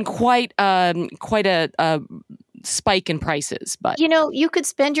there's been quite a spike in prices, but you could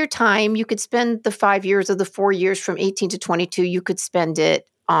spend your time. You could spend the 5 years or the 4 years from 18 to 22. You could spend it,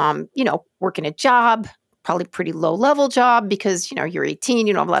 working a job, probably pretty low level job because, you're 18,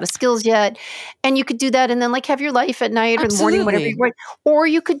 you don't have a lot of skills yet. And you could do that and then like have your life at night or in the morning, whatever you want. Or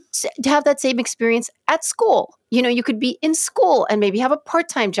you could have that same experience at school. You could be in school and maybe have a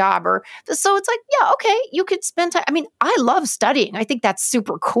part-time job so it's like, yeah, okay, you could spend time. I mean, I love studying. I think that's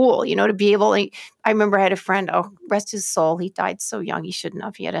super cool, to be able to, I remember I had a friend, rest his soul. He died so young. He shouldn't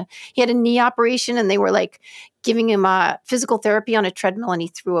have. He had a knee operation and they were like giving him physical therapy on a treadmill and he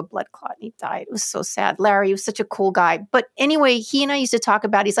threw a blood clot and he died. It was so sad. Larry was such a cool guy. But anyway, he and I used to talk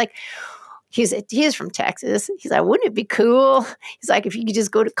about, he's like, he's from Texas. He's like, wouldn't it be cool? He's like, if you could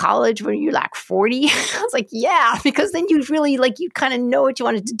just go to college when you're like 40. I was like, yeah, because then you'd really you kind of know what you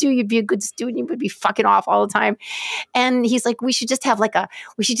wanted to do. You'd be a good student. You would be fucking off all the time. And he's like, we should just have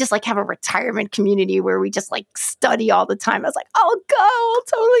have a retirement community where we just study all the time. I was like, I'll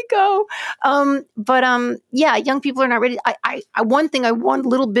totally go. Yeah, young people are not ready. One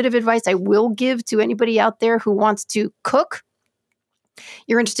little bit of advice I will give to anybody out there who wants to cook.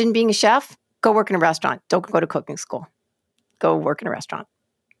 You're interested in being a chef? Go work in a restaurant. Don't go to cooking school. Go work in a restaurant.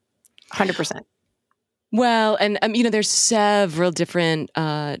 100%. Well, and there's several different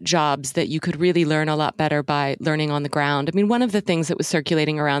jobs that you could really learn a lot better by learning on the ground. I mean, one of the things that was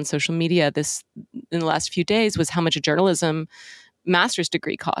circulating around social media in the last few days was how much a journalism master's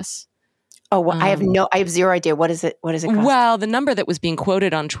degree costs. Oh, well, I have zero idea. What is it? What does it cost? Well, the number that was being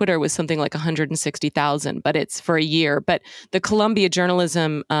quoted on Twitter was something like 160,000, but it's for a year. But the Columbia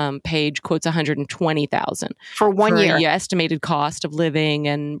Journalism page quotes 120,000 for 1 year. The estimated cost of living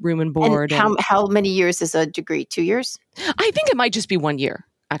and room and board. And how many years is a degree? 2 years? I think it might just be 1 year.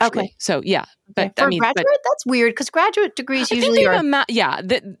 Actually. Okay. So yeah, but for graduate, that's weird because graduate degrees usually are.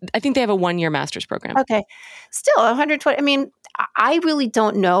 I think they have a 1 year master's program. Okay, still 120. I mean, I really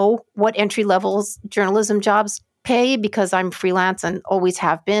don't know what entry levels journalism jobs pay because I'm freelance and always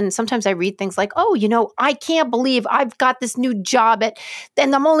have been. Sometimes I read things like, I can't believe I've got this new job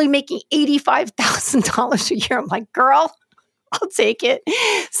and I'm only making $85,000 a year. I'm like, girl, I'll take it.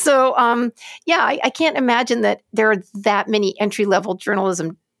 So, I can't imagine that there are that many entry-level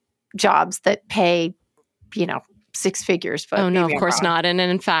journalism jobs that pay, 6 figures. But no, of course not. And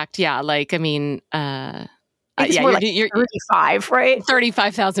in fact, more like 35, right?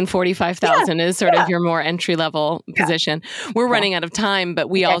 35,000, 45,000 is sort of your more entry level position. We're running out of time, but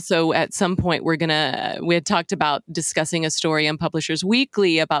we also at some point we had talked about discussing a story on Publishers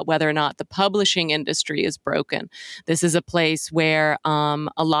Weekly about whether or not the publishing industry is broken. This is a place where a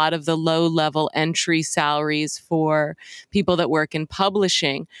lot of the low level entry salaries for people that work in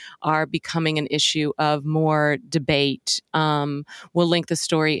publishing are becoming an issue of more debate. We'll link the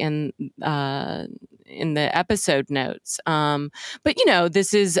story in the episode notes. But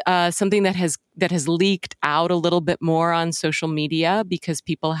this is something that has leaked out a little bit more on social media because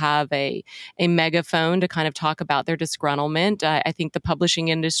people have a megaphone to kind of talk about their disgruntlement. I think the publishing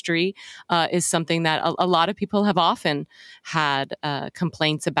industry is something that a lot of people have often had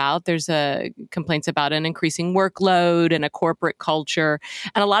complaints about. There's complaints about an increasing workload and a corporate culture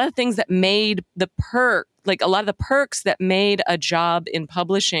and a lot of things that made a lot of the perks that made a job in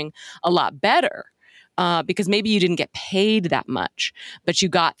publishing a lot better. Because maybe you didn't get paid that much, but you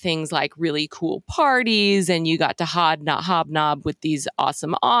got things like really cool parties and you got to hobnob with these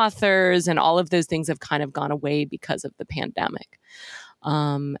awesome authors, and all of those things have kind of gone away because of the pandemic.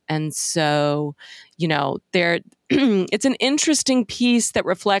 And so, it's an interesting piece that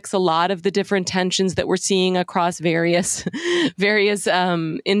reflects a lot of the different tensions that we're seeing across various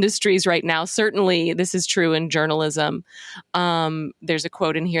industries right now. Certainly, this is true in journalism. There's a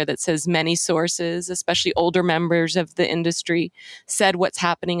quote in here that says, many sources, especially older members of the industry, said what's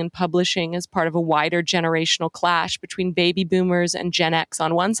happening in publishing is part of a wider generational clash between baby boomers and Gen X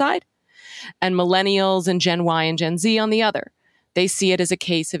on one side, and millennials and Gen Y and Gen Z on the other. They see it as a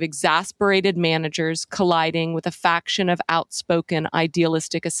case of exasperated managers colliding with a faction of outspoken,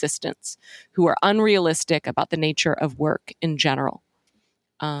 idealistic assistants who are unrealistic about the nature of work in general.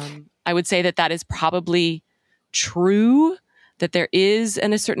 I would say that is probably true, that there is,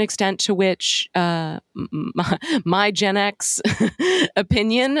 in a certain extent to which my Gen X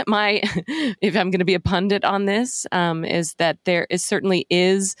opinion, if I'm going to be a pundit on this, is that there certainly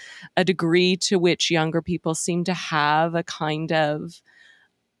is a degree to which younger people seem to have a kind of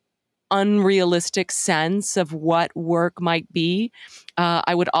unrealistic sense of what work might be.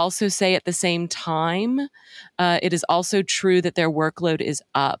 I would also say at the same time, it is also true that their workload is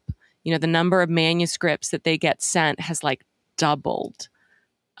up. The number of manuscripts that they get sent has doubled.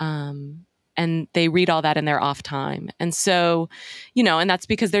 and they read all that in their off time. And so, and that's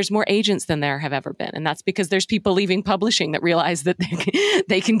because there's more agents than there have ever been. And that's because there's people leaving publishing that realize that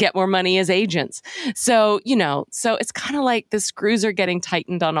they can get more money as agents. So, so it's kind of like the screws are getting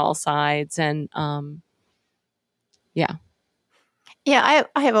tightened on all sides. And yeah. Yeah,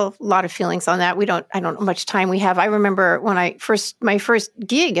 I have a lot of feelings on that. I don't know how much time we have. I remember when my first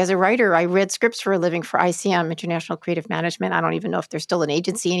gig as a writer, I read scripts for a living for ICM, International Creative Management. I don't even know if they're still an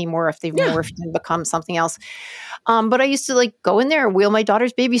agency anymore, if they've morphed and become something else. But I used to go in there, wheel my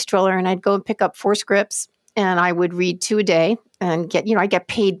daughter's baby stroller, and I'd go and pick up 4 scripts, and I would read 2 a day and I get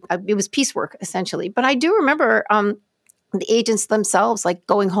paid. It was piecework essentially. But I do remember the agents themselves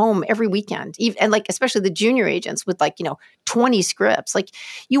going home every weekend, and especially the junior agents with 20 scripts.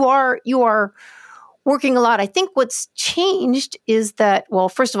 You are working a lot. I think what's changed is that, well,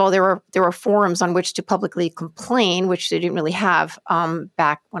 first of all, there are forums on which to publicly complain, which they didn't really have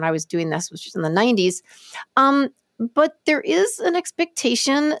back when I was doing this, which is in the 90s. But there is an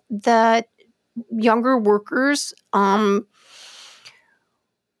expectation that younger workers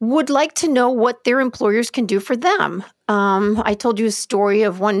would like to know what their employers can do for them. I told you a story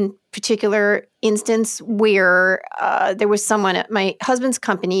of one particular instance where there was someone at my husband's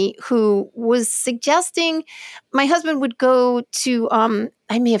company who was suggesting my husband would go to,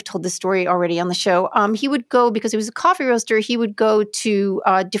 I may have told this story already on the show. He would go, because he was a coffee roaster, he would go to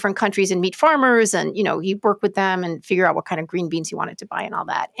different countries and meet farmers, and, he'd work with them and figure out what kind of green beans he wanted to buy and all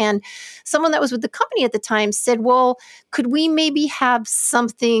that. And someone that was with the company at the time said, well, could we maybe have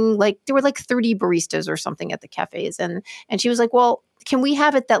something there were 30 baristas or something at the cafes. And she was like, well, can we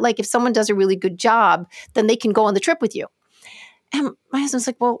have it that if someone does a really good job, then they can go on the trip with you? And my husband's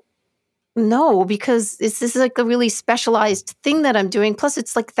like, well, no, because this is a really specialized thing that I'm doing. Plus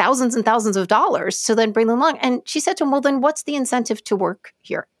it's thousands and thousands of dollars to then bring them along. And she said to him, well, then what's the incentive to work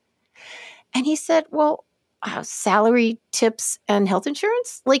here? And he said, well, salary, tips, and health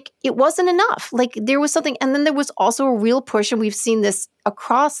insurance. It wasn't enough. There was something. And then there was also a real push, and we've seen this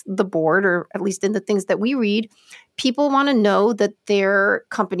across the board, or at least in the things that we read. People want to know that their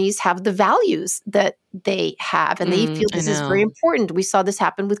companies have the values that they have, and they feel this is very important. We saw this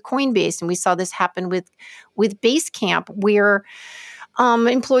happen with Coinbase, and we saw this happen with Basecamp, where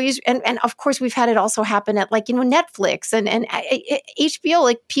employees, and of course we've had it also happen at Netflix and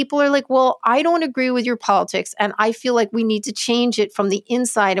HBO. People are well, I don't agree with your politics, and I feel we need to change it from the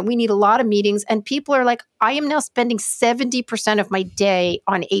inside, and we need a lot of meetings. And people are I am now spending 70% of my day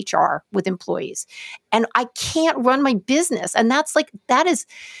on HR with employees, and I can't run my business. And that's that is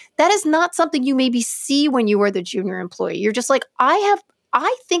not something you maybe see when you are the junior employee. You're just I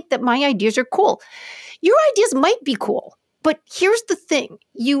think that my ideas are cool. Your ideas might be cool. But here's the thing.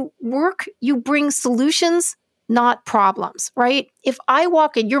 You bring solutions, not problems, right? If I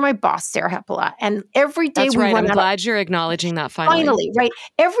walk in, you're my boss, Sarah Hepola, and every day That's right. I'm glad you're acknowledging that finally. Finally, right?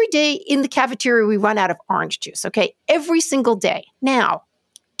 Every day in the cafeteria, we run out of orange juice, okay? Every single day. Now,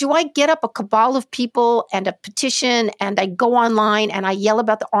 do I get up a cabal of people and a petition, and I go online and I yell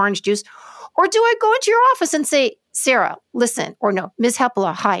about the orange juice? Or do I go into your office and say, Sarah, listen, or no, Ms.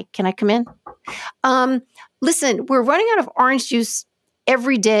 Hepola, hi, can I come in? Listen, we're running out of orange juice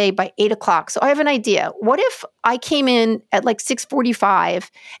every day by 8:00. So I have an idea. What if I came in at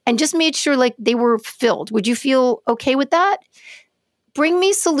 6:45 and just made sure they were filled? Would you feel okay with that? Bring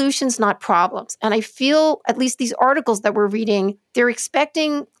me solutions, not problems. And I feel, at least these articles that we're reading, they're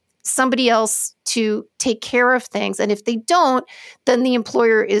expecting somebody else to take care of things. And if they don't, then the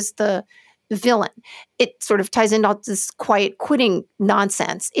employer is the villain. It sort of ties into this quiet quitting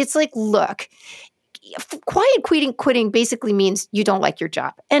nonsense. It's look, quiet quitting basically means you don't like your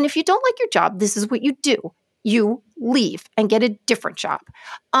job. And if you don't like your job, this is what you do. You leave and get a different job.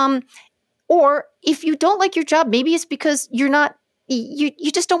 Or if you don't like your job, maybe it's because you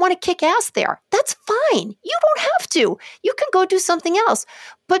just don't want to kick ass there. That's fine. You don't have to. You can go do something else.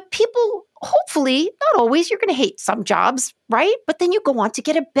 But people, hopefully, not always, you're going to hate some jobs, right? But then you go on to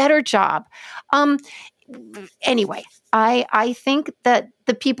get a better job. Anyway, I think that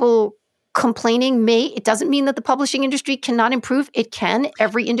the people complaining it doesn't mean that the publishing industry cannot improve. It can.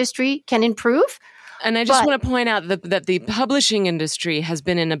 Every industry can improve. And I just want to point out that the publishing industry has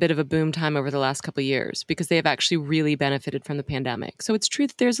been in a bit of a boom time over the last couple of years because they have actually really benefited from the pandemic. So it's true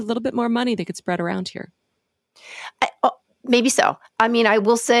that there's a little bit more money that gets spread around here. Maybe so. I mean, I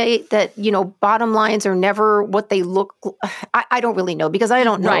will say that, bottom lines are never what they look. I don't really know because I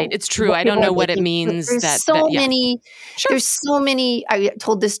don't know. Right. It's true. I don't know what it means. There's so many. I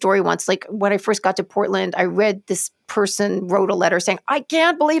told this story once, when I first got to Portland, I read this person wrote a letter saying, I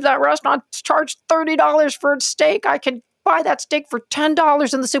can't believe that restaurant charged $30 for its steak. I could buy that steak for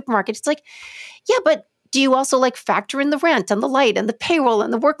 $10 in the supermarket. It's like, yeah, but do you also like factor in the rent and the light and the payroll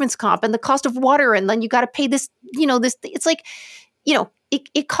and the workman's comp and the cost of water? And then you got to pay this, this, it's like,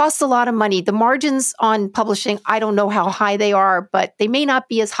 it costs a lot of money. The margins on publishing, I don't know how high they are, but they may not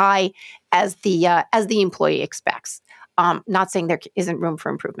be as high as the employee expects. Not saying there isn't room for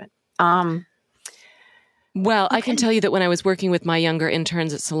improvement. Well, okay. I can tell you that when I was working with my younger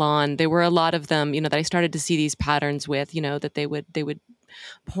interns at Salon, there were a lot of them, that I started to see these patterns with, that they would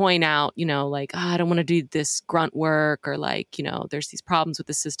point out, like, I don't want to do this grunt work, or like, there's these problems with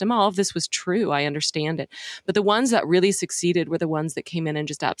the system. All of this was true. I understand it. But the ones that really succeeded were the ones that came in and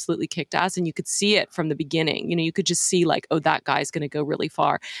just absolutely kicked ass. And you could see it from the beginning. You could just see like, oh, that guy's going to go really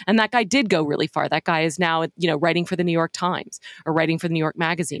far. And that guy did go really far. That guy is now, writing for the New York Times or writing for the New York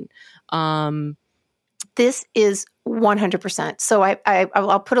Magazine. This is 100%. So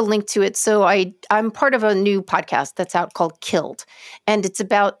I'll put a link to it. So I'm part of a new podcast that's out called Killed. And it's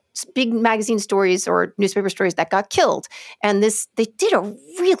about big magazine stories or newspaper stories that got killed. And they did a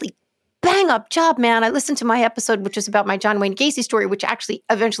really bang up job, man. I listened to my episode, which is about my John Wayne Gacy story, which actually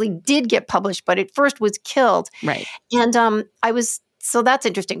eventually did get published, but it first was killed. Right. And so that's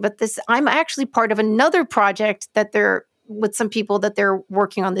interesting. But I'm actually part of another project that with some people that they're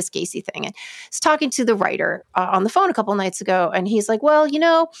working on this Gacy thing. And I was talking to the writer on the phone a couple of nights ago. And he's like, well,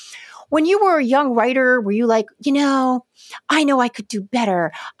 when you were a young writer, were you like, I know I could do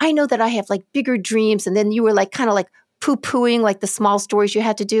better. I know that I have like bigger dreams. And then you were like, kind of like poo-pooing like the small stories you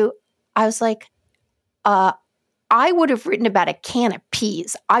had to do. I was like, I would have written about a can of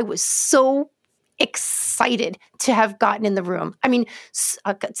peas. I was so excited to have gotten in the room. I mean,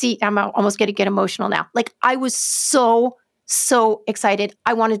 see, I'm almost going to get emotional now. Like, I was so excited.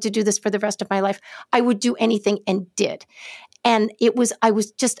 I wanted to do this for the rest of my life. I would do anything and did. And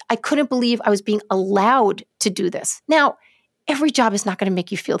I couldn't believe I was being allowed to do this. Now, every job is not going to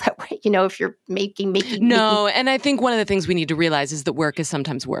make you feel that way. If you're making. No. And I think one of the things we need to realize is that work is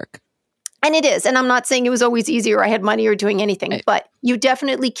sometimes work. And it is. And I'm not saying it was always easy or I had money or doing anything, right. But you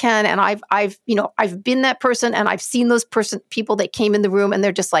definitely can. And I've been that person, and I've seen those people that came in the room and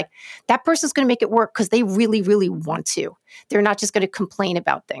they're just like, that person's going to make it work because they really, really want to. They're not just going to complain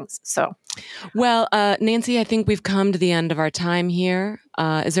about things. So, well, Nancy, I think we've come to the end of our time here.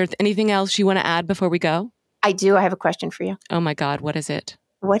 Is there anything else you want to add before we go? I do. I have a question for you. Oh my God. What is it?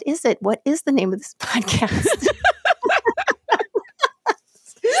 What is it? What is the name of this podcast?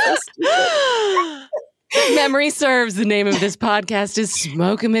 Memory serves, the name of this podcast is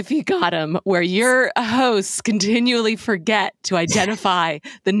Smoke 'Em If You Got 'Em, where your hosts continually forget to identify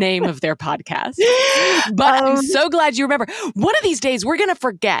the name of their podcast. But I'm so glad you remember. One of these days, we're going to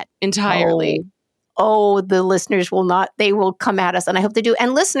forget entirely. The listeners will not. They will come at us, and I hope they do.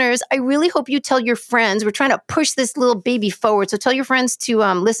 And listeners, I really hope you tell your friends. We're trying to push this little baby forward. So tell your friends to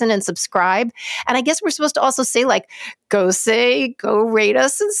listen and subscribe. And I guess we're supposed to also say, like, go rate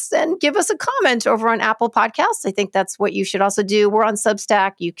us and give us a comment over on Apple Podcasts. I think that's what you should also do. We're on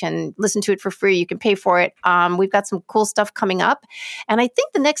Substack. You can listen to it for free. You can pay for it. We've got some cool stuff coming up. And I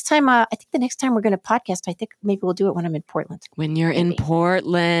think the next time we're going to podcast, I think maybe we'll do it when I'm in Portland. When you're in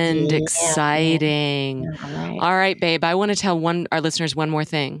Portland. Yeah. Exciting. All right, babe. I want to tell our listeners one more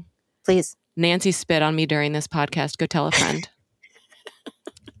thing. Please. Nancy spit on me during this podcast. Go tell a friend.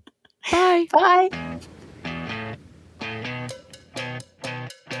 Bye. Bye.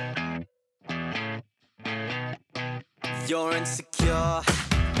 You're insecure,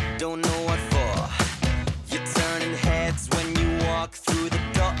 don't know what for.